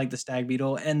look kind of like the stag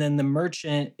beetle. And then the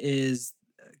merchant is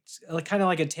kind of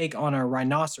like a take on a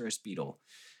rhinoceros beetle.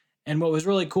 And what was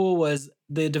really cool was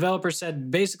the developer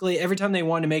said basically every time they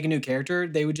wanted to make a new character,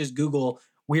 they would just Google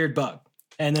weird bug.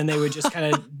 and then they would just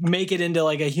kind of make it into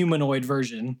like a humanoid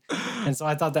version. And so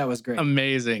I thought that was great.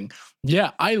 Amazing.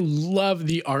 Yeah, I love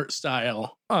the art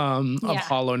style of Yeah.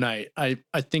 Hollow Knight. I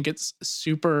think it's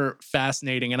super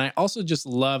fascinating. And I also just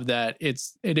love that it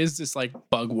is this like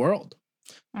bug world.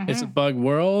 It's a Mhm. bug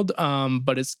world,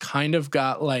 but it's kind of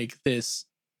got like this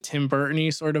Tim Burton-y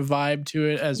sort of vibe to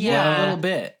it as Yeah, a well. little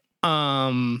bit.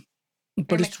 But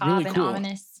Very it's really macabre and cool.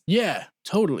 ominous. Yeah,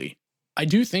 totally. I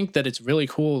do think that it's really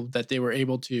cool that they were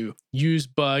able to use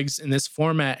bugs in this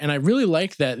format. And I really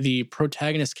like that the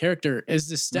protagonist character is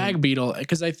the stag beetle.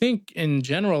 Because I think in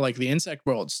general, like the insect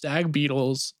world, stag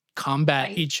beetles combat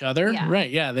Fight. each other. Yeah.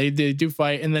 Right. Yeah, they do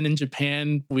fight. And then in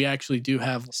Japan, we actually do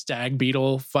have stag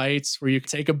beetle fights where you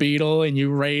take a beetle and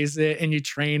you raise it and you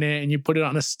train it and you put it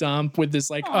on a stump with this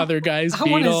like Aw. other guy's I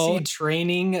want to beetle. see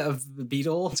training of the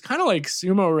beetle. It's kind of like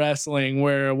sumo wrestling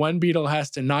where one beetle has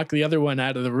to knock the other one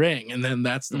out of the ring and then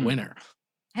that's the Mm. winner.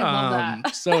 I love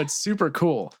that. So it's super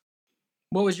cool.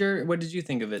 What did you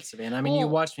think of it, Savannah? I mean, you Well-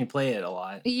 watched me play it a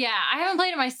lot. Yeah, I haven't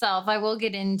played it myself. I will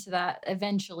get into that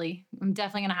eventually. I'm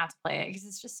definitely gonna have to play it because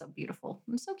it's just so beautiful.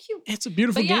 I'm so cute. It's a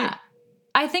beautiful But game. yeah,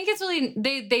 I think it's really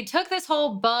they took this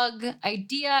whole bug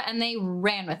idea and they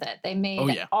ran with it. They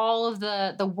made yeah. all of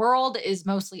the world is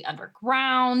mostly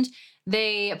underground.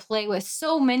 They play with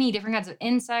so many different kinds of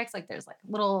insects. Like there's like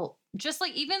little, just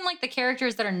like even like the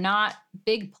characters that are not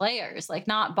big players, like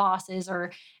not bosses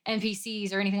or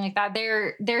NPCs or anything like that.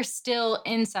 They're still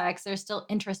insects. They're still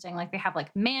interesting. Like they have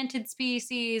like mantid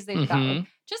species. They've got like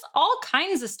just all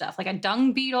kinds of stuff, like a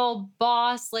dung beetle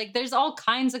boss. Like there's all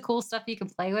kinds of cool stuff you can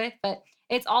play with, but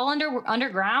it's all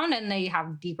underground and they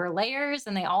have deeper layers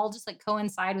and they all just like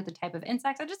coincide with the type of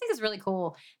insects. I just think it's really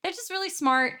cool. They're just really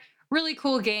smart, really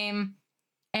cool game.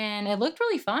 And it looked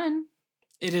really fun.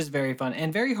 It is very fun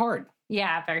and very hard.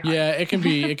 Yeah, very hard. Yeah, it can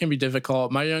be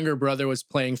difficult. My younger brother was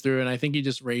playing through and I think he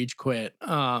just rage quit at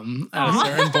a Aw.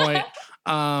 certain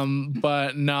point.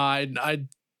 But no, I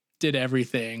did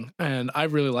everything and I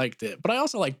really liked it. But I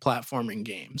also like platforming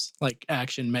games, like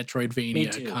action Me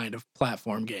Metroidvania too. kind of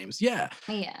platform games. Yeah.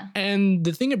 Yeah. And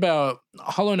the thing about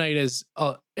Hollow Knight is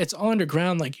it's all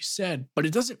underground, like you said, but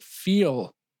it doesn't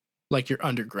feel like you're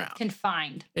underground.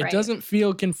 Confined. It right. doesn't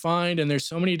feel confined, and there's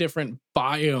so many different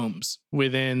biomes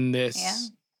within this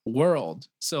Yeah. world.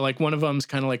 So, like, one of them's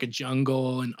kind of like a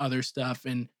jungle and other stuff.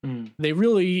 And Mm. they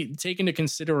really take into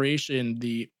consideration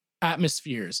the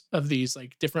atmospheres of these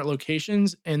like different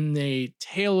locations and they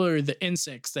tailor the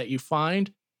insects that you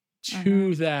find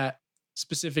to that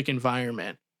specific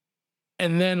environment.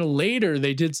 And then later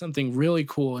they did something really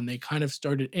cool and they kind of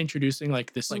started introducing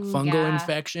like this like Ooh, fungal yeah.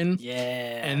 infection. Yeah.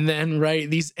 And then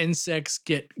these insects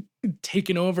get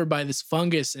taken over by this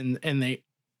fungus and they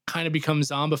kind of become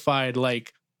zombified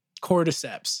like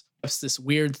cordyceps. This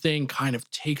weird thing kind of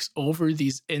takes over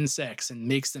these insects and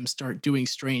makes them start doing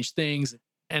strange things.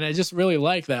 And I just really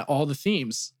like that all the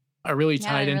themes are really Yeah,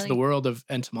 tied they into the really- world of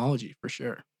entomology for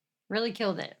sure. Really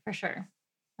killed it for sure.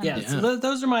 Yeah, Yeah. so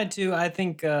those are my two. I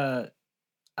think I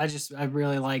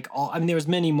really like all. I mean, there was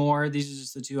many more. These are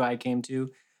just the two I came to,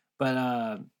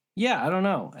 but yeah, I don't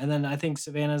know. And then I think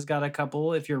Savannah's got a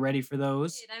couple. If you're ready for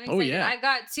those, I'm Oh, excited. yeah. I've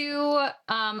got two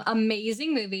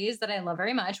amazing movies that I love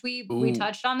very much. We Ooh.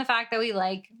 touched on the fact that we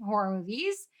like horror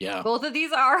movies. Yeah. Both of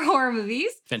these are horror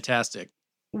movies. Fantastic.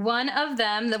 One of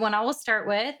them, the one I will start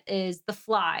with, is The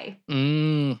Fly.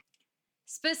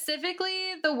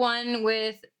 Specifically, the one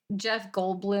with Jeff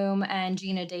Goldblum and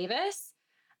Gina Davis.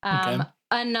 Okay.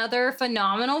 Another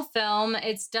phenomenal film.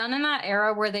 It's done in that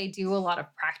era where they do a lot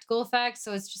of practical effects.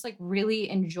 So it's just like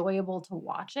really enjoyable to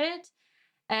watch it.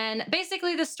 And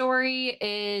basically, the story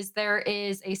is there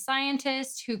is a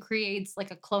scientist who creates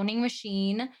like a cloning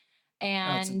machine.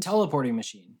 it's a And teleporting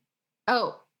machine.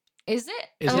 is it?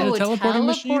 Is it a teleporting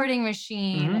machine? teleporting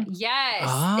machine. Mhm.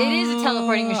 Yes, it is a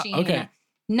teleporting Ah, machine. okay.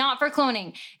 Not for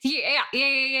cloning.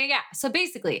 Yeah. So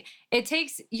basically, it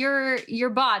takes your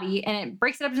body and it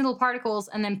breaks it up into little particles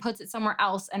and then puts it somewhere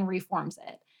else and reforms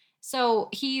it. So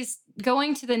he's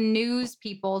going to the news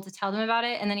people to tell them about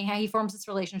it, and then he forms this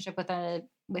relationship with a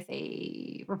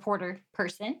reporter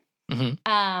person. Mhm.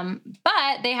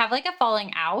 But they have like a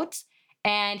falling out,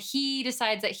 and he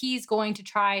decides that he's going to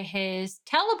try his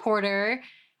teleporter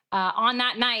on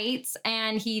that night,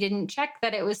 and he didn't check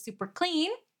that it was super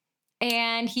clean.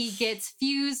 And he gets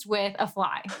fused with a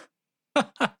fly.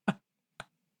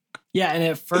 Yeah, and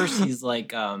at first he's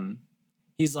like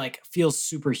feels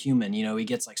superhuman. You know, he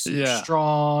gets like super Yeah.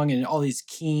 strong, and all these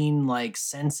keen like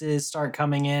senses start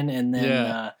coming in, and then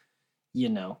Yeah. you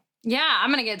know. Yeah, I'm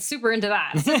gonna get super into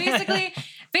that. So basically,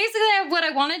 what I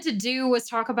wanted to do was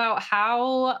talk about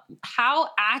how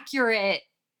accurate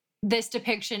this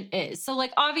depiction is. So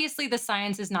like obviously the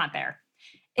science is not there.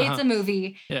 It's Uh-huh. a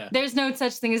movie. Yeah. There's no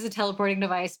such thing as a teleporting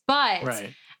device, but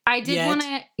Right. I did Yet. want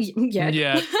to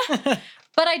Yet.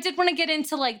 but I did want to get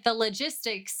into like the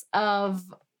logistics of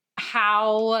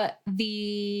how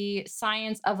the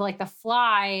science of like the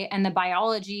fly and the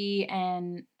biology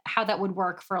and how that would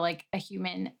work for like a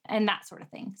human and that sort of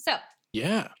thing. So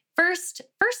Yeah. first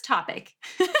topic.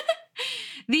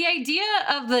 The idea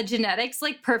of the genetics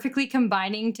like perfectly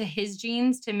combining to his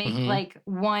genes to make Mhm. like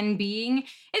one being,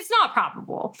 it's not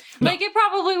probable. No. Like it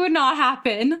probably would not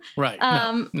happen. Right.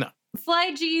 No.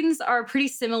 Fly genes are pretty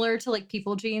similar to like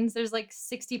people genes. There's like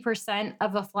 60%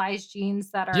 of a fly's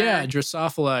genes that are Yeah,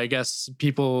 Drosophila, I guess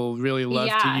people really love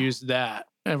Yeah. to use that,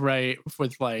 right?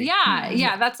 With like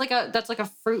yeah, that's like a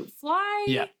fruit fly.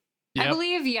 Yeah. I Yep.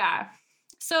 believe, yeah.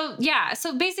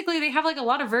 So basically they have like a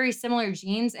lot of very similar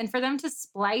genes, and for them to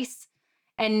splice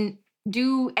and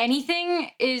do anything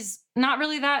is not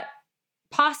really that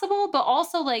possible, but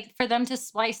also like for them to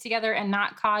splice together and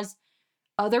not cause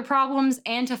other problems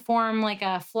and to form like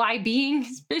a fly being,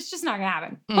 it's just not gonna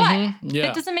happen. But Mhm. Yeah.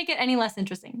 it doesn't make it any less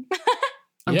interesting.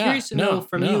 I'm Yeah, curious to know no,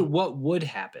 from no. you what would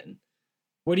happen.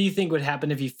 What do you think would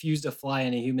happen if you fused a fly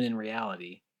and a human in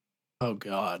reality? Oh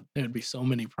God, there'd be so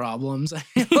many problems.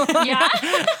 Yeah.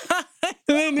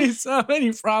 There'd be so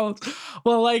many problems.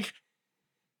 Well, like,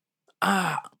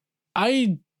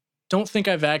 I don't think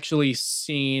I've actually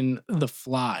seen The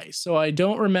Fly, so I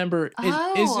don't remember. Is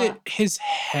Oh. it his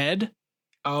head?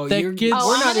 Oh, That you're gives-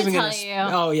 we're I'm not gonna even gonna. tell you.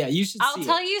 Oh yeah, you should. I'll see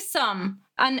tell it. you some.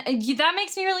 And that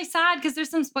makes me really sad because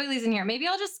there's some spoilies in here. Maybe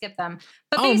I'll just skip them.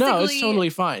 But Oh basically, no, it's totally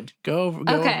fine. Go over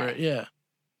Okay. it. Yeah.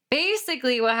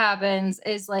 basically what happens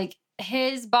is like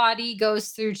his body goes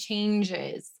through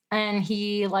changes and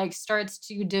he like starts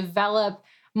to develop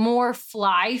more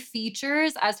fly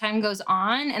features as time goes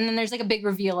on, and then there's like a big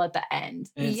reveal at the end.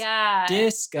 It's Yeah.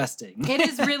 Disgusting. It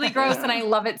is really gross and I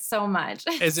love it so much.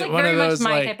 Is It's it like one very of those much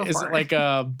my like? type of Is it horror. like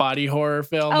a body horror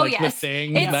film, Oh, like The yes.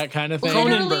 Thing, It's that kind of thing?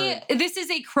 Literally, Cronenberg. this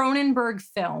is a Cronenberg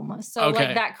film. So Okay.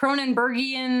 like that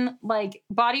Cronenbergian like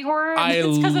body horror. I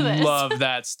it's because of this. love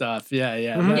that stuff. Yeah,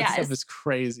 yeah. Mhm. That Yes. stuff is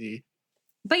crazy.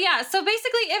 But yeah, so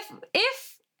basically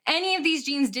if any of these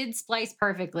genes did splice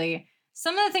perfectly,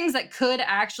 some of the things that could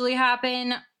actually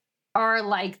happen are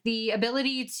like the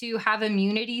ability to have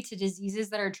immunity to diseases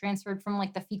that are transferred from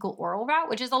like the fecal oral route,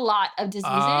 which is a lot of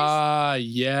diseases.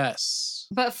 Yes.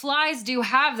 But flies do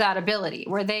have that ability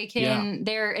where they Yeah.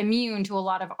 they're immune to a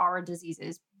lot of our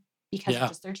diseases because Yeah. of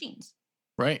just their genes.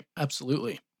 Right.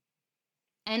 Absolutely.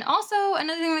 And also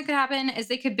another thing that could happen is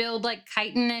they could build like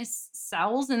chitinous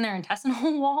cells in their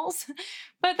intestinal walls,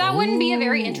 but that wouldn't be a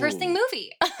very interesting Ooh.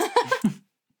 movie.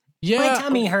 Yeah. My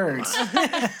tummy hurts.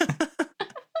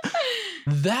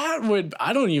 That would,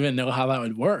 I don't even know how that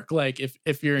would work. Like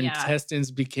if your Yeah.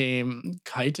 intestines became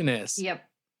chitinous, Yep.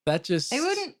 that just It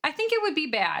wouldn't, I think it would be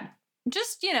bad.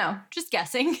 Just, just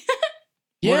guessing.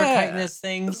 What are Yeah. chitinous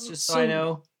things? Just so I So-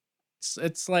 know.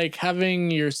 It's like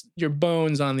having your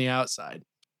bones on the outside.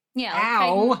 Yeah. like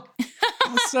Ow!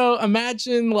 So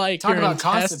imagine like Talk your about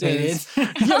constipated.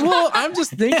 intestines. Yeah, well, I'm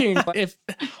just thinking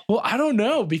I don't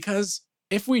know, because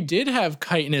if we did have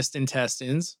chitinous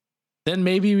intestines, then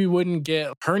maybe we wouldn't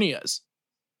get hernias.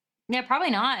 Yeah, probably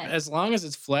not. As long as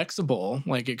it's flexible,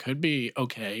 like it could be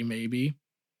okay, maybe.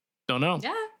 Don't know.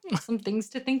 Yeah, some things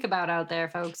to think about out there,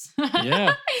 folks.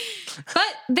 Yeah. But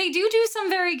they do some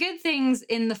very good things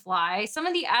in The Fly. Some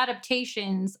of the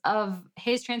adaptations of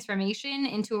his transformation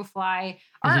into a fly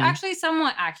are Mhm. actually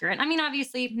somewhat accurate. I mean,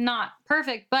 obviously not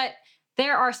perfect, but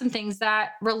there are some things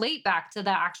that relate back to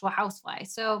the actual housefly.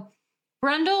 So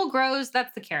Brundle grows,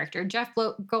 that's the character, Jeff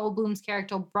Goldblum's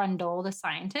character, Brundle, the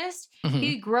scientist. Mhm.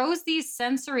 He grows these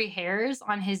sensory hairs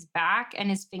on his back and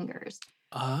his fingers.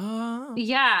 Ah.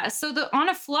 Yeah. So on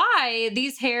a fly,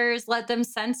 these hairs let them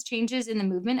sense changes in the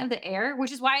movement of the air,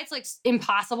 which is why it's like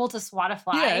impossible to swat a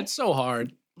fly. Yeah, it's so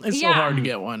hard. It's so hard to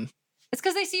get one. It's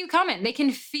because they see you coming. They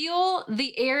can feel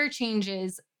the air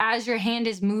changes as your hand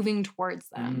is moving towards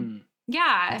them. Mm,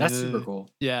 Yeah. that's super Ugh. cool.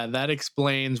 Yeah, that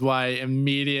explains why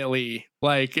immediately,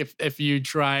 like if you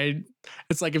tried,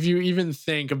 it's like if you even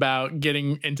think about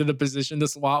getting into the position to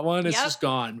swat one, it's Yep. just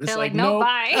gone. It's They're like, no, nope.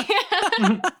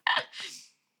 bye.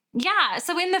 Yeah.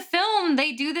 So in the film,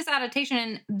 they do this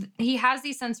adaptation and he has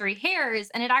these sensory hairs,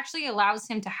 and it actually allows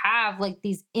him to have like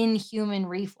these inhuman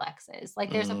reflexes.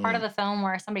 Like there's a part of the film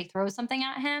where somebody throws something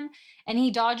at him and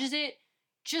he dodges it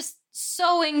just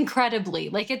so incredibly.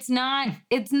 Like there's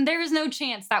no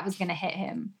chance that was going to hit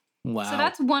him. Wow. So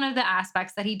that's one of the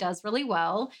aspects that he does really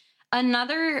well.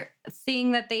 Another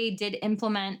thing that they did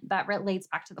implement that relates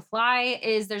back to the fly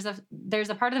is there's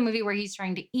a part of the movie where he's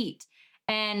trying to eat,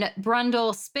 and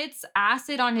Brundle spits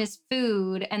acid on his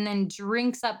food and then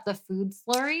drinks up the food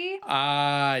slurry.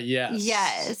 Yes.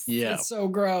 Yes. Yeah. It's so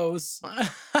gross.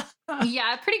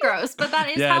 Yeah, pretty gross, but that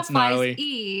is Yeah, how it's flies gnarly.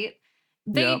 eat.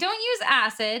 They Yep. don't use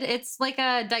acid. It's like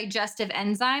a digestive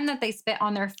enzyme that they spit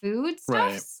on their food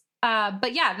Right. stuffs.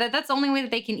 But yeah, that's the only way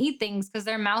that they can eat things because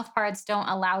their mouth parts don't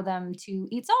allow them to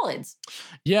eat solids.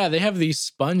 Yeah, they have these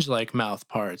sponge-like mouth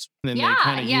parts, and then Yeah, they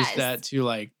kind of use yes. that to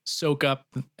like soak up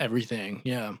everything.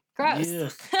 Yeah.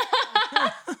 Gross.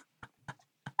 Ugh.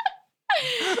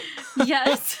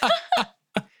 Yes.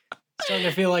 Starting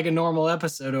to feel like a normal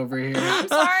episode over here. I'm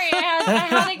sorry. I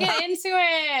had to get into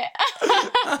it.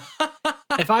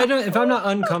 If I'm not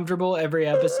uncomfortable every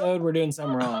episode, we're doing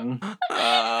something wrong.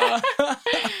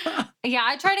 Yeah,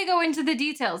 I try to go into the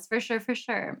details for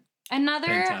sure. Another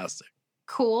Fantastic.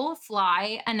 cool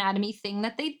fly anatomy thing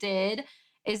that they did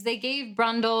is they gave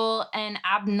Brundle an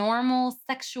abnormal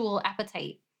sexual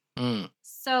appetite. Mm.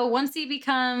 So once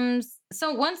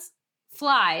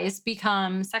flies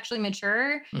become sexually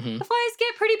mature, Mhm. the flies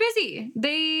get pretty busy.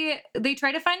 They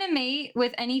try to find a mate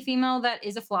with any female that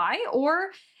is a fly,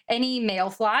 or any male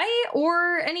fly,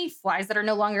 or any flies that are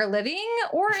no longer living,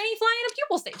 or any fly in a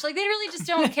pupal stage. Like they really just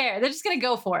don't care. They're just gonna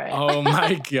go for it. Oh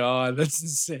my god, that's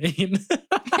insane.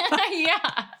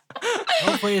 Yeah.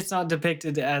 Hopefully, it's not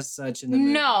depicted as such in the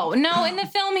movie. No. In the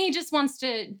film, he just wants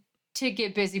to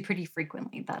get busy pretty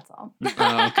frequently. That's all.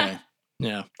 Oh, okay.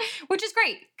 Yeah, Which is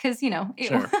great because ew.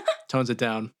 sure. Tones it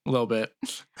down a little bit.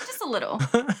 Just a little.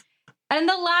 And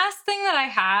the last thing that I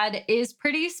had is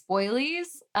pretty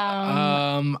spoilies.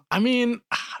 I mean,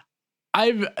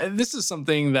 this is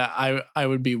something that I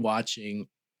would be watching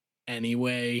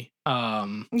anyway.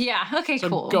 Yeah. Okay. So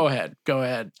cool. go ahead.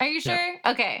 Are you Yeah. sure?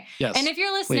 Okay. Yes. And if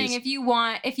you're listening, please. if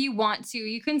you want to,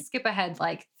 you can skip ahead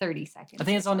like 30 seconds. I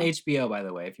think it's on or so. HBO, by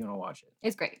the way, if you want to watch it.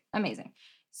 It's great. Amazing.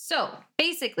 So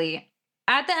basically,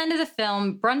 at the end of the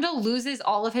film, Brundle loses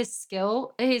all of his skin,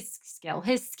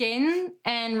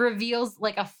 and reveals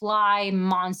like a fly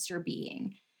monster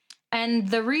being. And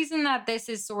the reason that this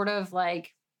is sort of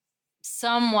like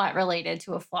somewhat related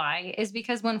to a fly is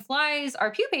because when flies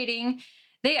are pupating,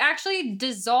 they actually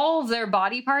dissolve their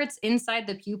body parts inside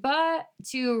the pupa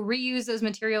to reuse those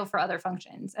material for other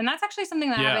functions. And that's actually something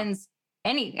that Yeah. happens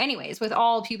anyways with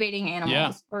all pupating animals. Yeah,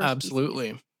 or species.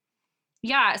 absolutely.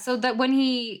 Yeah, so that when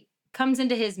he comes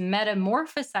into his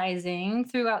metamorphosizing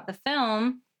throughout the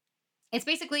film, it's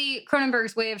basically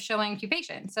Cronenberg's way of showing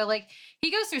pupation. So like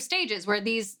he goes through stages where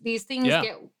these things Yeah.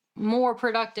 get more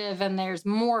productive and there's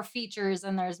more features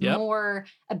and there's Yep. more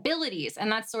abilities, and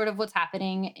that's sort of what's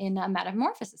happening in a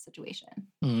metamorphosis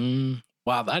situation.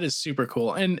 Wow, that is super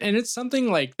cool. And it's something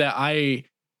like that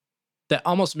that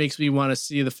almost makes me want to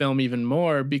see the film even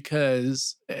more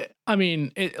because I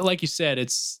mean, like you said,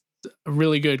 it's a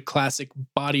really good classic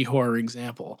body horror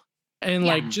example. And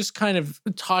Yeah. like just kind of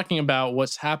talking about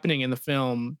what's happening in the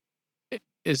film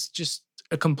is just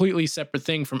a completely separate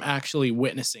thing from actually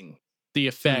witnessing the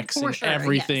effects For and sure,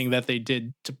 everything yes. that they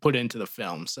did to put into the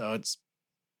film. So it's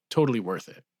totally worth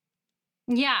it.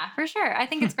 Yeah, for sure. I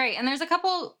think it's great. And there's a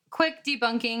couple quick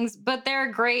debunkings, but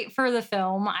they're great for the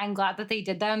film. I'm glad that they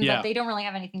did them, Yeah. but they don't really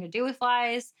have anything to do with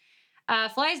flies.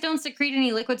 Flies don't secrete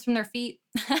any liquids from their feet.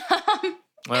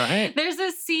 All right. There's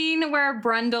a scene where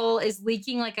Brundle is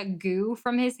leaking like a goo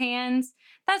from his hands.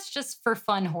 That's just for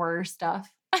fun horror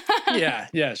stuff.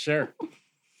 Yeah, sure.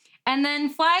 And then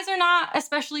flies are not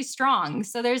especially strong.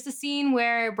 So there's a scene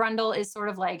where Brundle is sort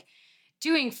of like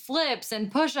doing flips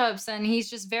and push-ups, and he's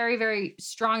just very, very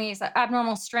strong. He has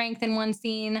abnormal strength in one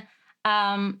scene.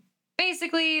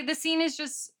 Basically, the scene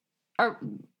is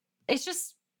it's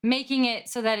just making it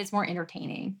so that it's more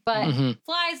entertaining. But Mhm.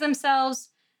 flies themselves,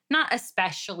 not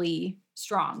especially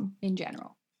strong in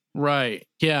general. Right.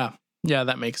 Yeah,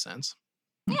 that makes sense.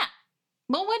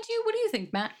 Well, what do you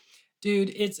think, Matt?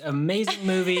 Dude, it's an amazing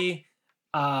movie.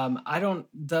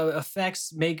 The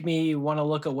effects make me want to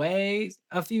look away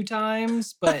a few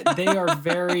times, but they are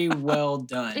very well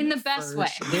done. In the best way.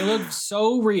 They look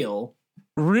so real.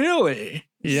 Really?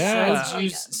 Yeah. So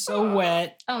juicy, so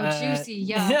wet. Oh, juicy,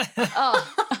 yeah.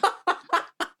 Oh,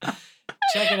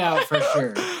 Check it out for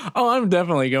sure. Oh, I'm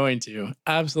definitely going to.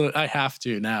 Absolutely. I have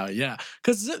to now. Yeah.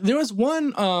 Because there was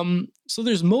one, so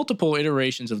there's multiple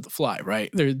iterations of the fly, right?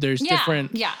 There's yeah,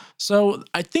 different. yeah. So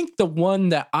I think the one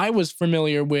that I was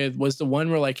familiar with was the one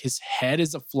where like his head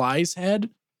is a fly's head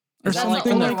or Is that That's like the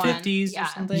from the older one. 50s Yeah. or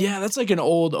something? Yeah, that's like an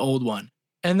old one.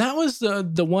 And that was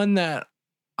the one that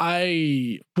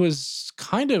I was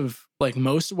kind of like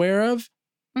most aware of.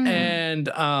 Mhm. And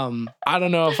I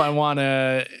don't know if I want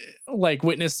to like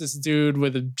witness this dude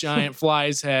with a giant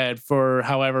fly's head for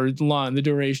however long the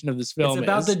duration of this film It's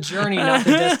about is. the journey, not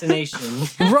the destination.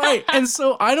 Right. And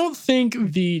so I don't think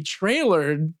the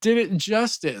trailer did it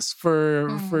justice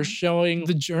for showing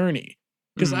the journey.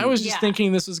 Because I was just Yeah.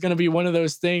 thinking this was going to be one of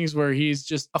those things where he's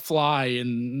just a fly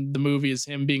and the movie is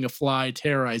him being a fly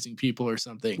terrorizing people or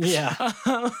something. Yeah.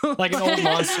 Like an old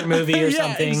monster movie or Yeah,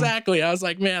 something. exactly. I was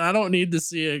like, man, I don't need to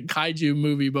see a kaiju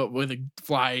movie, but with a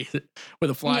fly, with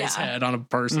a fly's Yeah. head on a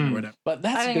person or whatever. But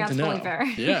that's I think good that's to know. totally fair.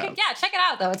 Yeah. Yeah, check it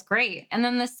out though. It's great. And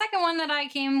then the second one that I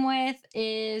came with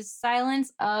is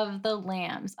Silence of the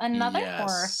Lambs, another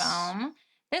horror Yes. film.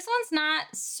 This one's not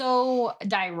so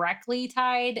directly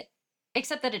tied,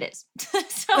 except that it is.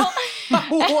 So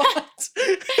What?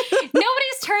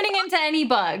 nobody's turning into any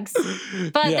bugs,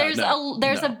 but Yeah, there's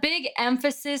no. a big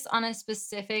emphasis on a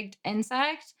specific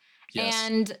insect, Yes.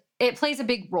 and it plays a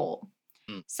big role.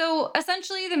 Mm. So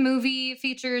essentially, the movie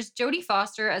features Jodie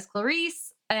Foster as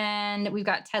Clarice, and we've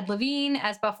got Ted Levine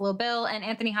as Buffalo Bill, and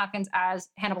Anthony Hopkins as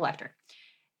Hannibal Lecter.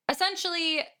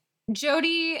 Essentially,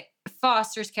 Jodie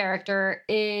Foster's character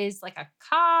is like a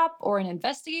cop or an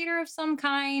investigator of some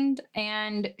kind,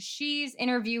 and she's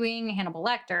interviewing Hannibal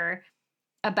Lecter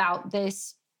about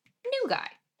this new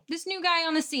guy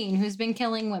on the scene who's been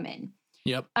killing women.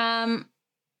 Yep.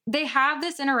 They have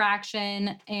this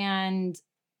interaction, and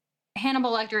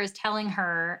Hannibal Lecter is telling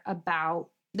her about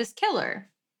this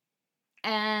killer.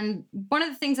 And one of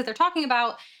the things that they're talking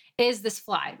about is this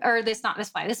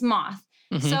moth.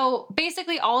 Mhm. So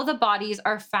basically, all of the bodies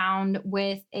are found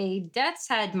with a death's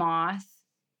head moth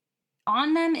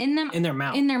on them, in In their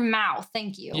mouth.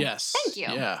 Thank you. Yes. Thank you.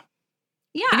 Yeah.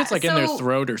 Yeah. I think it's like in their so-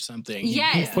 throat or something. He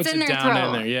Yes, puts it's in it their down in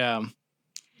throat. there. Yeah.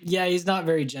 Yeah, he's not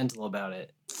very gentle about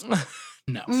it.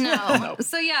 No. No.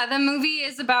 So yeah, the movie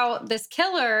is about this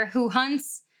killer who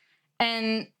hunts,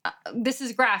 and this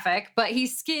is graphic, but he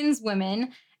skins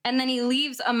women and then he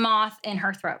leaves a moth in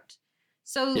her throat.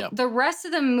 So Yep. the rest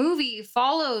of the movie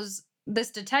follows this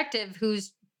detective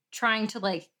who's trying to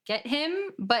like get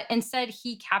him, but instead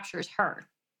he captures her.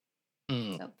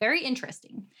 Mm, So very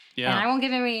interesting. And yeah. I won't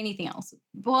give away anything else.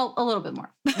 Well, a little bit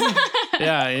more.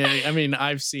 Yeah. I mean,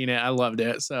 I've seen it. I loved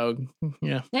it. So,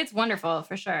 yeah. It's wonderful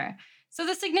for sure. So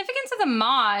the significance of the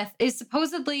moth is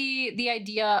supposedly the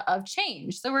idea of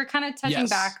change. So we're kind of touching Yes.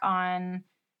 back on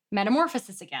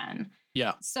metamorphosis again.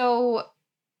 Yeah. So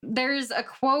there's a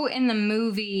quote in the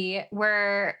movie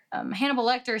where Hannibal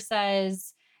Lecter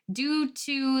says, due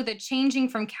to the changing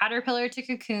from caterpillar to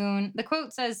cocoon, the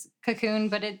quote says cocoon,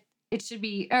 but it should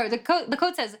be, or the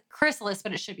quote says chrysalis,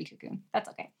 but it should be cocoon. That's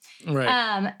okay. Right.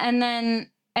 And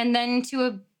then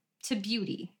to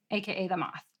beauty, aka the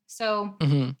moth. So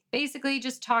Mhm. basically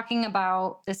just talking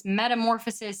about this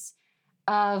metamorphosis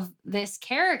of this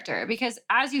character, because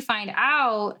as you find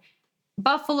out,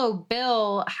 Buffalo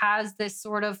Bill has this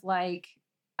sort of like,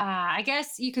 I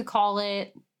guess you could call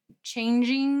it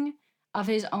changing of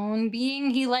his own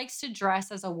being. He likes to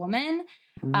dress as a woman.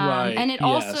 Right. And it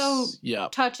also Yeah.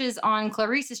 touches on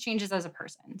Clarice's changes as a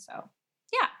person. So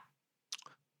yeah.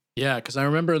 Yeah, because I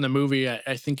remember in the movie,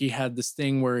 I think he had this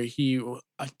thing where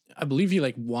I believe he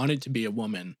like wanted to be a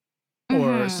woman or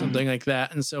Mhm. something like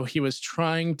that. And so he was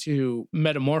trying to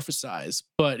metamorphosize,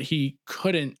 but he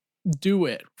couldn't do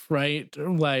it, right?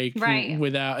 Like Right.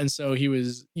 without, and so he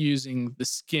was using the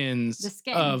skins The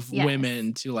skin, of yes.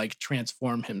 women to like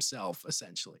transform himself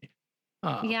essentially.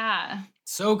 Yeah.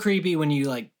 So creepy when you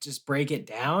like just break it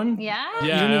down. Yeah. You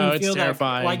Yeah, don't no, even it's feel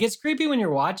terrifying. that. Like it's creepy when you're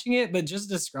watching it, but just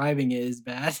describing it is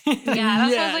bad. Yeah,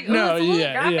 that's why I was like, "Ooh, it's a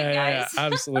little graphic, guys."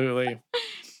 Absolutely.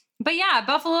 But yeah,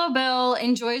 Buffalo Bill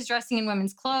enjoys dressing in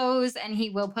women's clothes, and he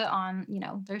will put on,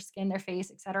 their skin, their face,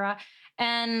 etc.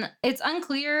 And it's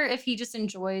unclear if he just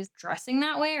enjoys dressing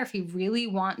that way or if he really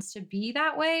wants to be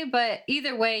that way. But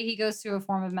either way, he goes through a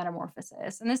form of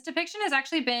metamorphosis. And this depiction has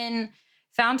actually been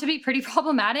found to be pretty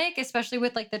problematic, especially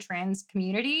with like the trans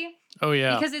community, Oh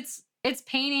yeah. because it's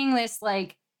painting this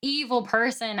like evil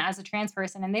person as a trans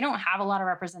person, and they don't have a lot of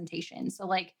representation. So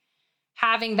like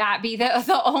having that be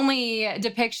the only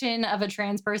depiction of a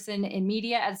trans person in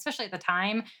media, especially at the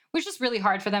time, was just really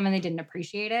hard for them, and they didn't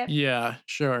appreciate it. Yeah,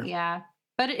 sure. Yeah.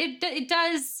 But it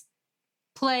does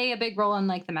play a big role in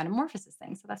like the metamorphosis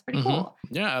thing. So that's pretty Mhm. cool.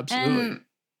 Yeah, absolutely. And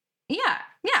yeah.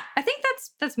 I think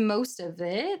that's most of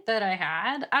it that I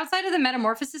had. Outside of the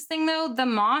metamorphosis thing though, the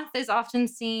moth is often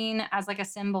seen as like a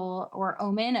symbol or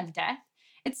omen of death.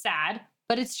 It's sad,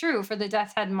 but it's true for the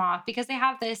death's head moth because they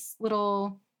have this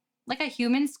little, like a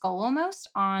human skull almost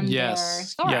on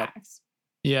Yes, their yep. thorax.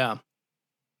 Yeah.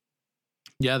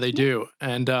 Yeah, they do.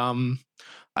 And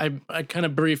I kind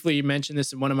of briefly mentioned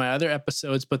this in one of my other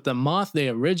episodes, but the moth they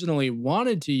originally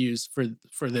wanted to use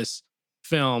for this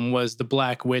film was the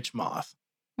black witch moth.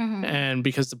 Mhm. And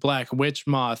because the black witch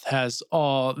moth has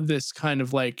all this kind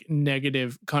of like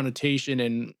negative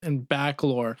connotation and back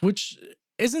lore, which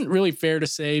isn't really fair to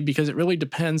say because it really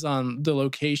depends on the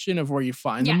location of where you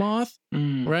find Yeah. the moth,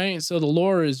 Mm. right? So the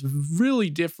lore is really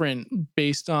different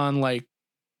based on like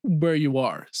where you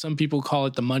are. Some people call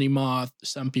it the money moth.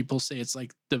 Some people say it's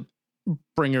like the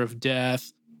bringer of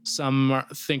death. Some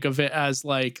think of it as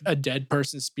like a dead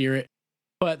person's spirit.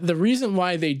 But the reason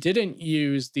why they didn't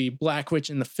use the Black Witch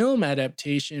in the film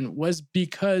adaptation was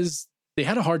because they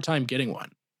had a hard time getting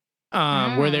one.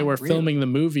 Where they were really? filming the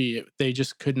movie, they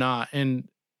just could not. And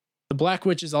the Black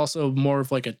Witch is also more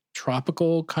of like a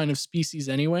tropical kind of species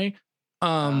anyway.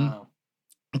 Wow.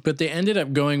 But they ended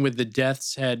up going with the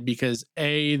Death's Head because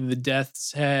the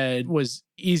Death's Head was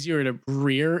easier to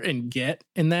rear and get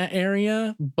in that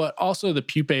area, but also the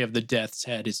pupae of the Death's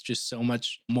Head is just so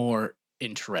much more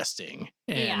interesting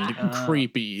and Yeah.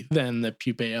 creepy than the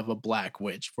pupae of a Black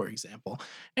Witch, for example.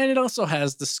 And it also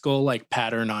has the skull-like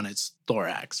pattern on its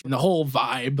thorax. And the whole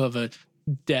vibe of a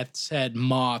Death's Head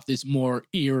moth is more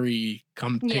eerie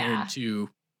compared Yeah. to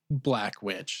Black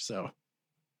Witch. So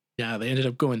yeah, they ended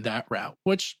up going that route,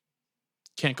 which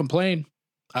can't complain.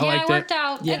 I yeah, liked it worked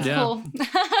out. Yeah. It's Yeah. cool.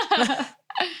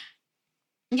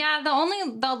 Yeah,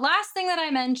 the last thing that I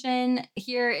mention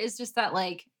here is just that,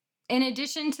 like, in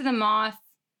addition to the moth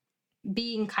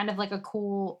being kind of like a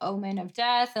cool omen of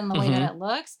death and the way that it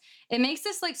looks, it makes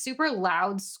this like super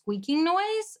loud squeaking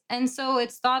noise. And so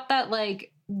it's thought that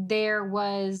like there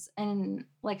was a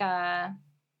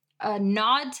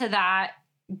nod to that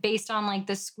based on like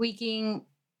the squeaking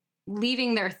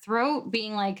leaving their throat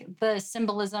being like the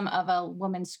symbolism of a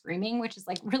woman screaming, which is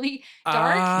like really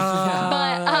dark.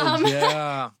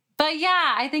 Yeah. But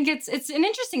yeah, I think it's an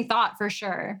interesting thought for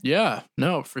sure. Yeah.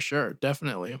 No, for sure.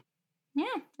 Definitely. Yeah.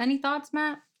 Any thoughts,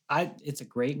 Matt? It's a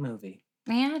great movie.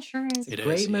 Yeah, it sure is. It's a It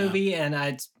great is, yeah. movie, and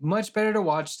it's much better to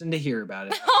watch than to hear about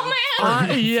it. Oh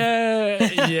man.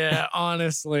 Yeah.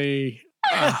 Honestly.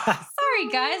 Sorry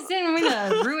guys, didn't mean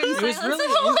to ruin It was Silence really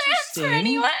of the Lambs for interesting.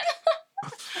 anyone.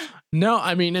 No,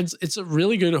 I mean it's a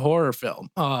really good horror film.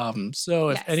 So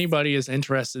if Yes. anybody is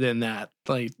interested in that,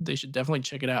 like they should definitely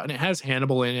check it out. And it has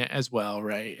Hannibal in it as well,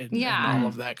 right? And Yeah. all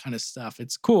of that kind of stuff.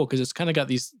 It's cool because it's kind of got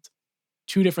these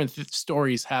two different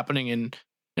stories happening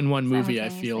in one movie. I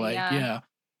feel like,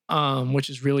 Simultaneously, which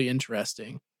is really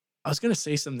interesting. I was gonna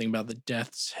say something about the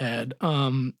Death's Head.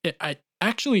 It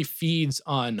actually feeds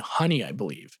on honey, I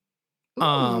believe.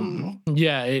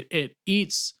 Yeah, it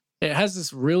eats. It has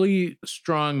this really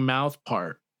strong mouth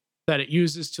part that it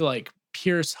uses to like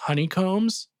pierce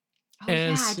honeycombs. Oh,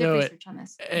 and yeah, I did so research on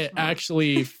this. It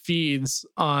actually feeds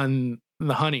on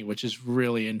the honey, which is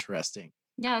really interesting.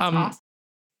 Yeah, that's awesome.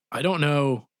 I don't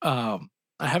know. I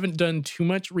haven't done too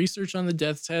much research on the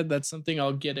Death's Head. That's something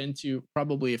I'll get into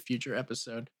probably a future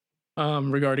episode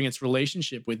regarding its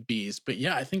relationship with bees. But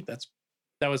yeah, I think that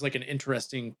was like an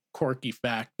interesting, quirky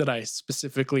fact that I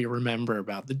specifically remember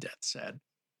about the Death's Head.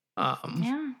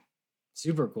 Yeah.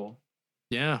 Super cool.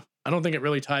 Yeah, I don't think it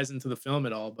really ties into the film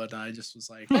at all, but I just was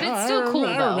like, But it's still cool,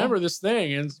 I though. remember this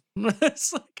thing, and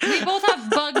it's like, We both have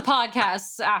bug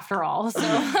podcasts after all, so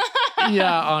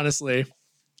yeah, honestly.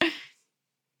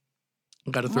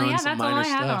 Got to throw Well, yeah, in some that's all minor I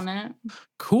had stuff. on it.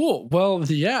 Cool. Well,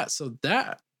 yeah, so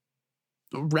that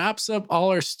wraps up all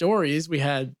our stories. We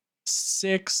had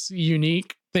 6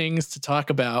 unique things to talk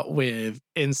about with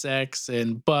insects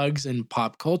and bugs and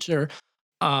pop culture.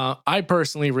 I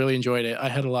personally really enjoyed it. I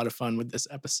had a lot of fun with this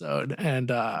episode,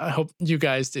 and I hope you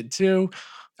guys did too.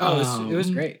 Oh, it was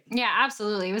great. Yeah,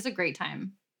 absolutely. It was a great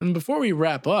time. And before we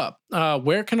wrap up,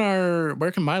 where can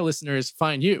my listeners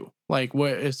find you? Like,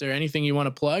 what is there anything you want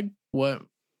to plug? What?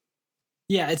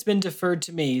 Yeah, it's been deferred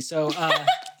to me. So,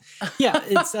 yeah,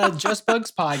 it's Just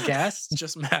Bugs Podcast.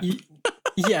 Just Matt.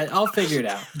 Yeah, I'll figure it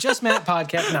out. Just Matt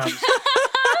Podcast. No, I'm just-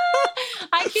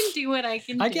 I can do what I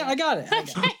can do. I got it.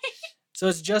 So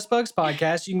it's Just Bugs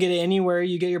Podcast. You can get it anywhere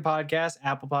you get your podcast,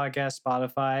 Apple Podcast,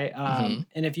 Spotify.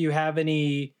 And if you have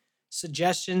any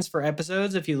suggestions for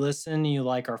episodes, if you listen, you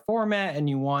like our format and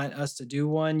you want us to do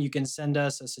one, you can send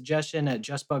us a suggestion at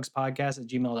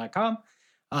justbugspodcast@gmail.com.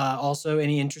 Also,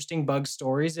 any interesting bug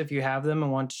stories, if you have them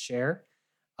and want to share.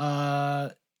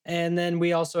 And then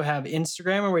we also have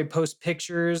Instagram where we post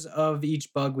pictures of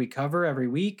each bug we cover every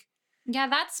week. Yeah,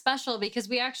 that's special because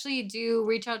we actually do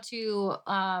reach out to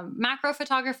macro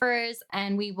photographers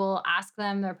and we will ask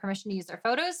them their permission to use their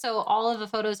photos. So all of the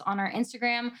photos on our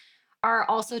Instagram are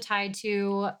also tied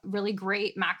to really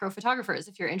great macro photographers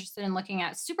if you're interested in looking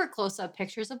at super close-up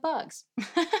pictures of bugs.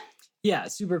 Yeah,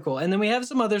 super cool. And then we have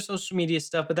some other social media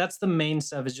stuff, but that's the main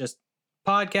stuff is just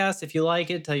podcast. If you like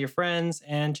it, tell your friends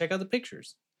and check out the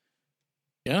pictures.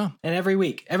 Yeah. And every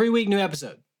week, new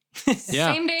episode.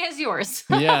 Yeah. Same day as yours.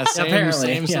 Yeah, same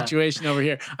Apparently, yeah. situation over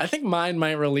here. I think mine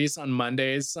might release on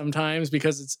Mondays sometimes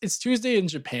because it's Tuesday in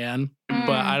Japan, but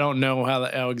I don't know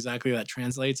how exactly that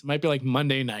translates. It might be like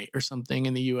Monday night or something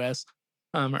in the US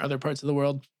or other parts of the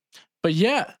world. But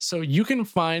yeah, so you can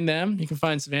find them. You can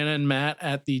find Savannah and Matt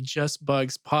at the Just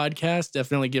Bugs podcast.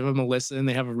 Definitely give them a listen.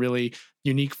 They have a really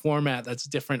unique format that's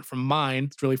different from mine.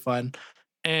 It's really fun.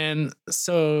 And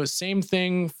so same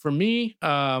thing for me.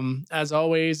 As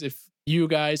always, if you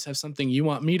guys have something you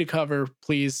want me to cover,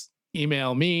 please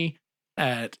email me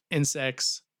at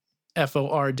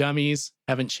insectsfordummies.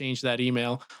 Haven't changed that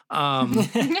email.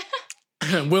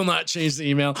 Will not change the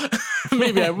email.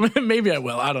 maybe I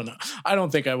will. I don't know. I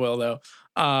don't think I will though.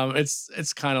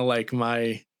 It's kind of like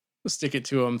my stick it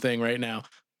to them thing right now.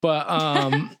 But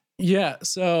yeah,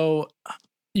 so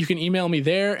you can email me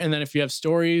there. And then if you have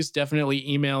stories,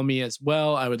 definitely email me as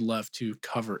well. I would love to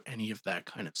cover any of that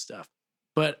kind of stuff.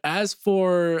 But as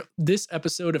for this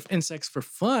episode of Insects for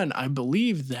Fun, I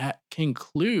believe that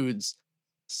concludes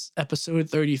episode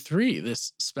 33,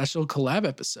 this special collab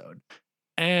episode.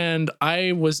 And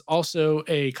I was also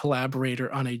a collaborator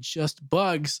on a Just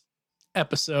Bugs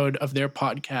episode of their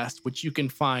podcast, which you can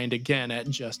find again at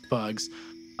Just Bugs.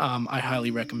 I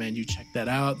highly recommend you check that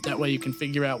out. That way you can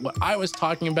figure out what I was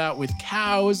talking about with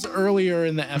cows earlier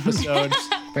in the episode.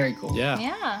 Very cool.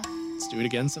 Yeah. Let's do it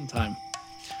again sometime.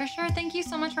 For sure. Thank you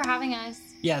so much for having us.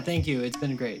 Yeah, thank you. It's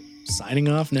been great. Signing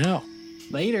off now.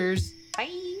 Laters. Bye.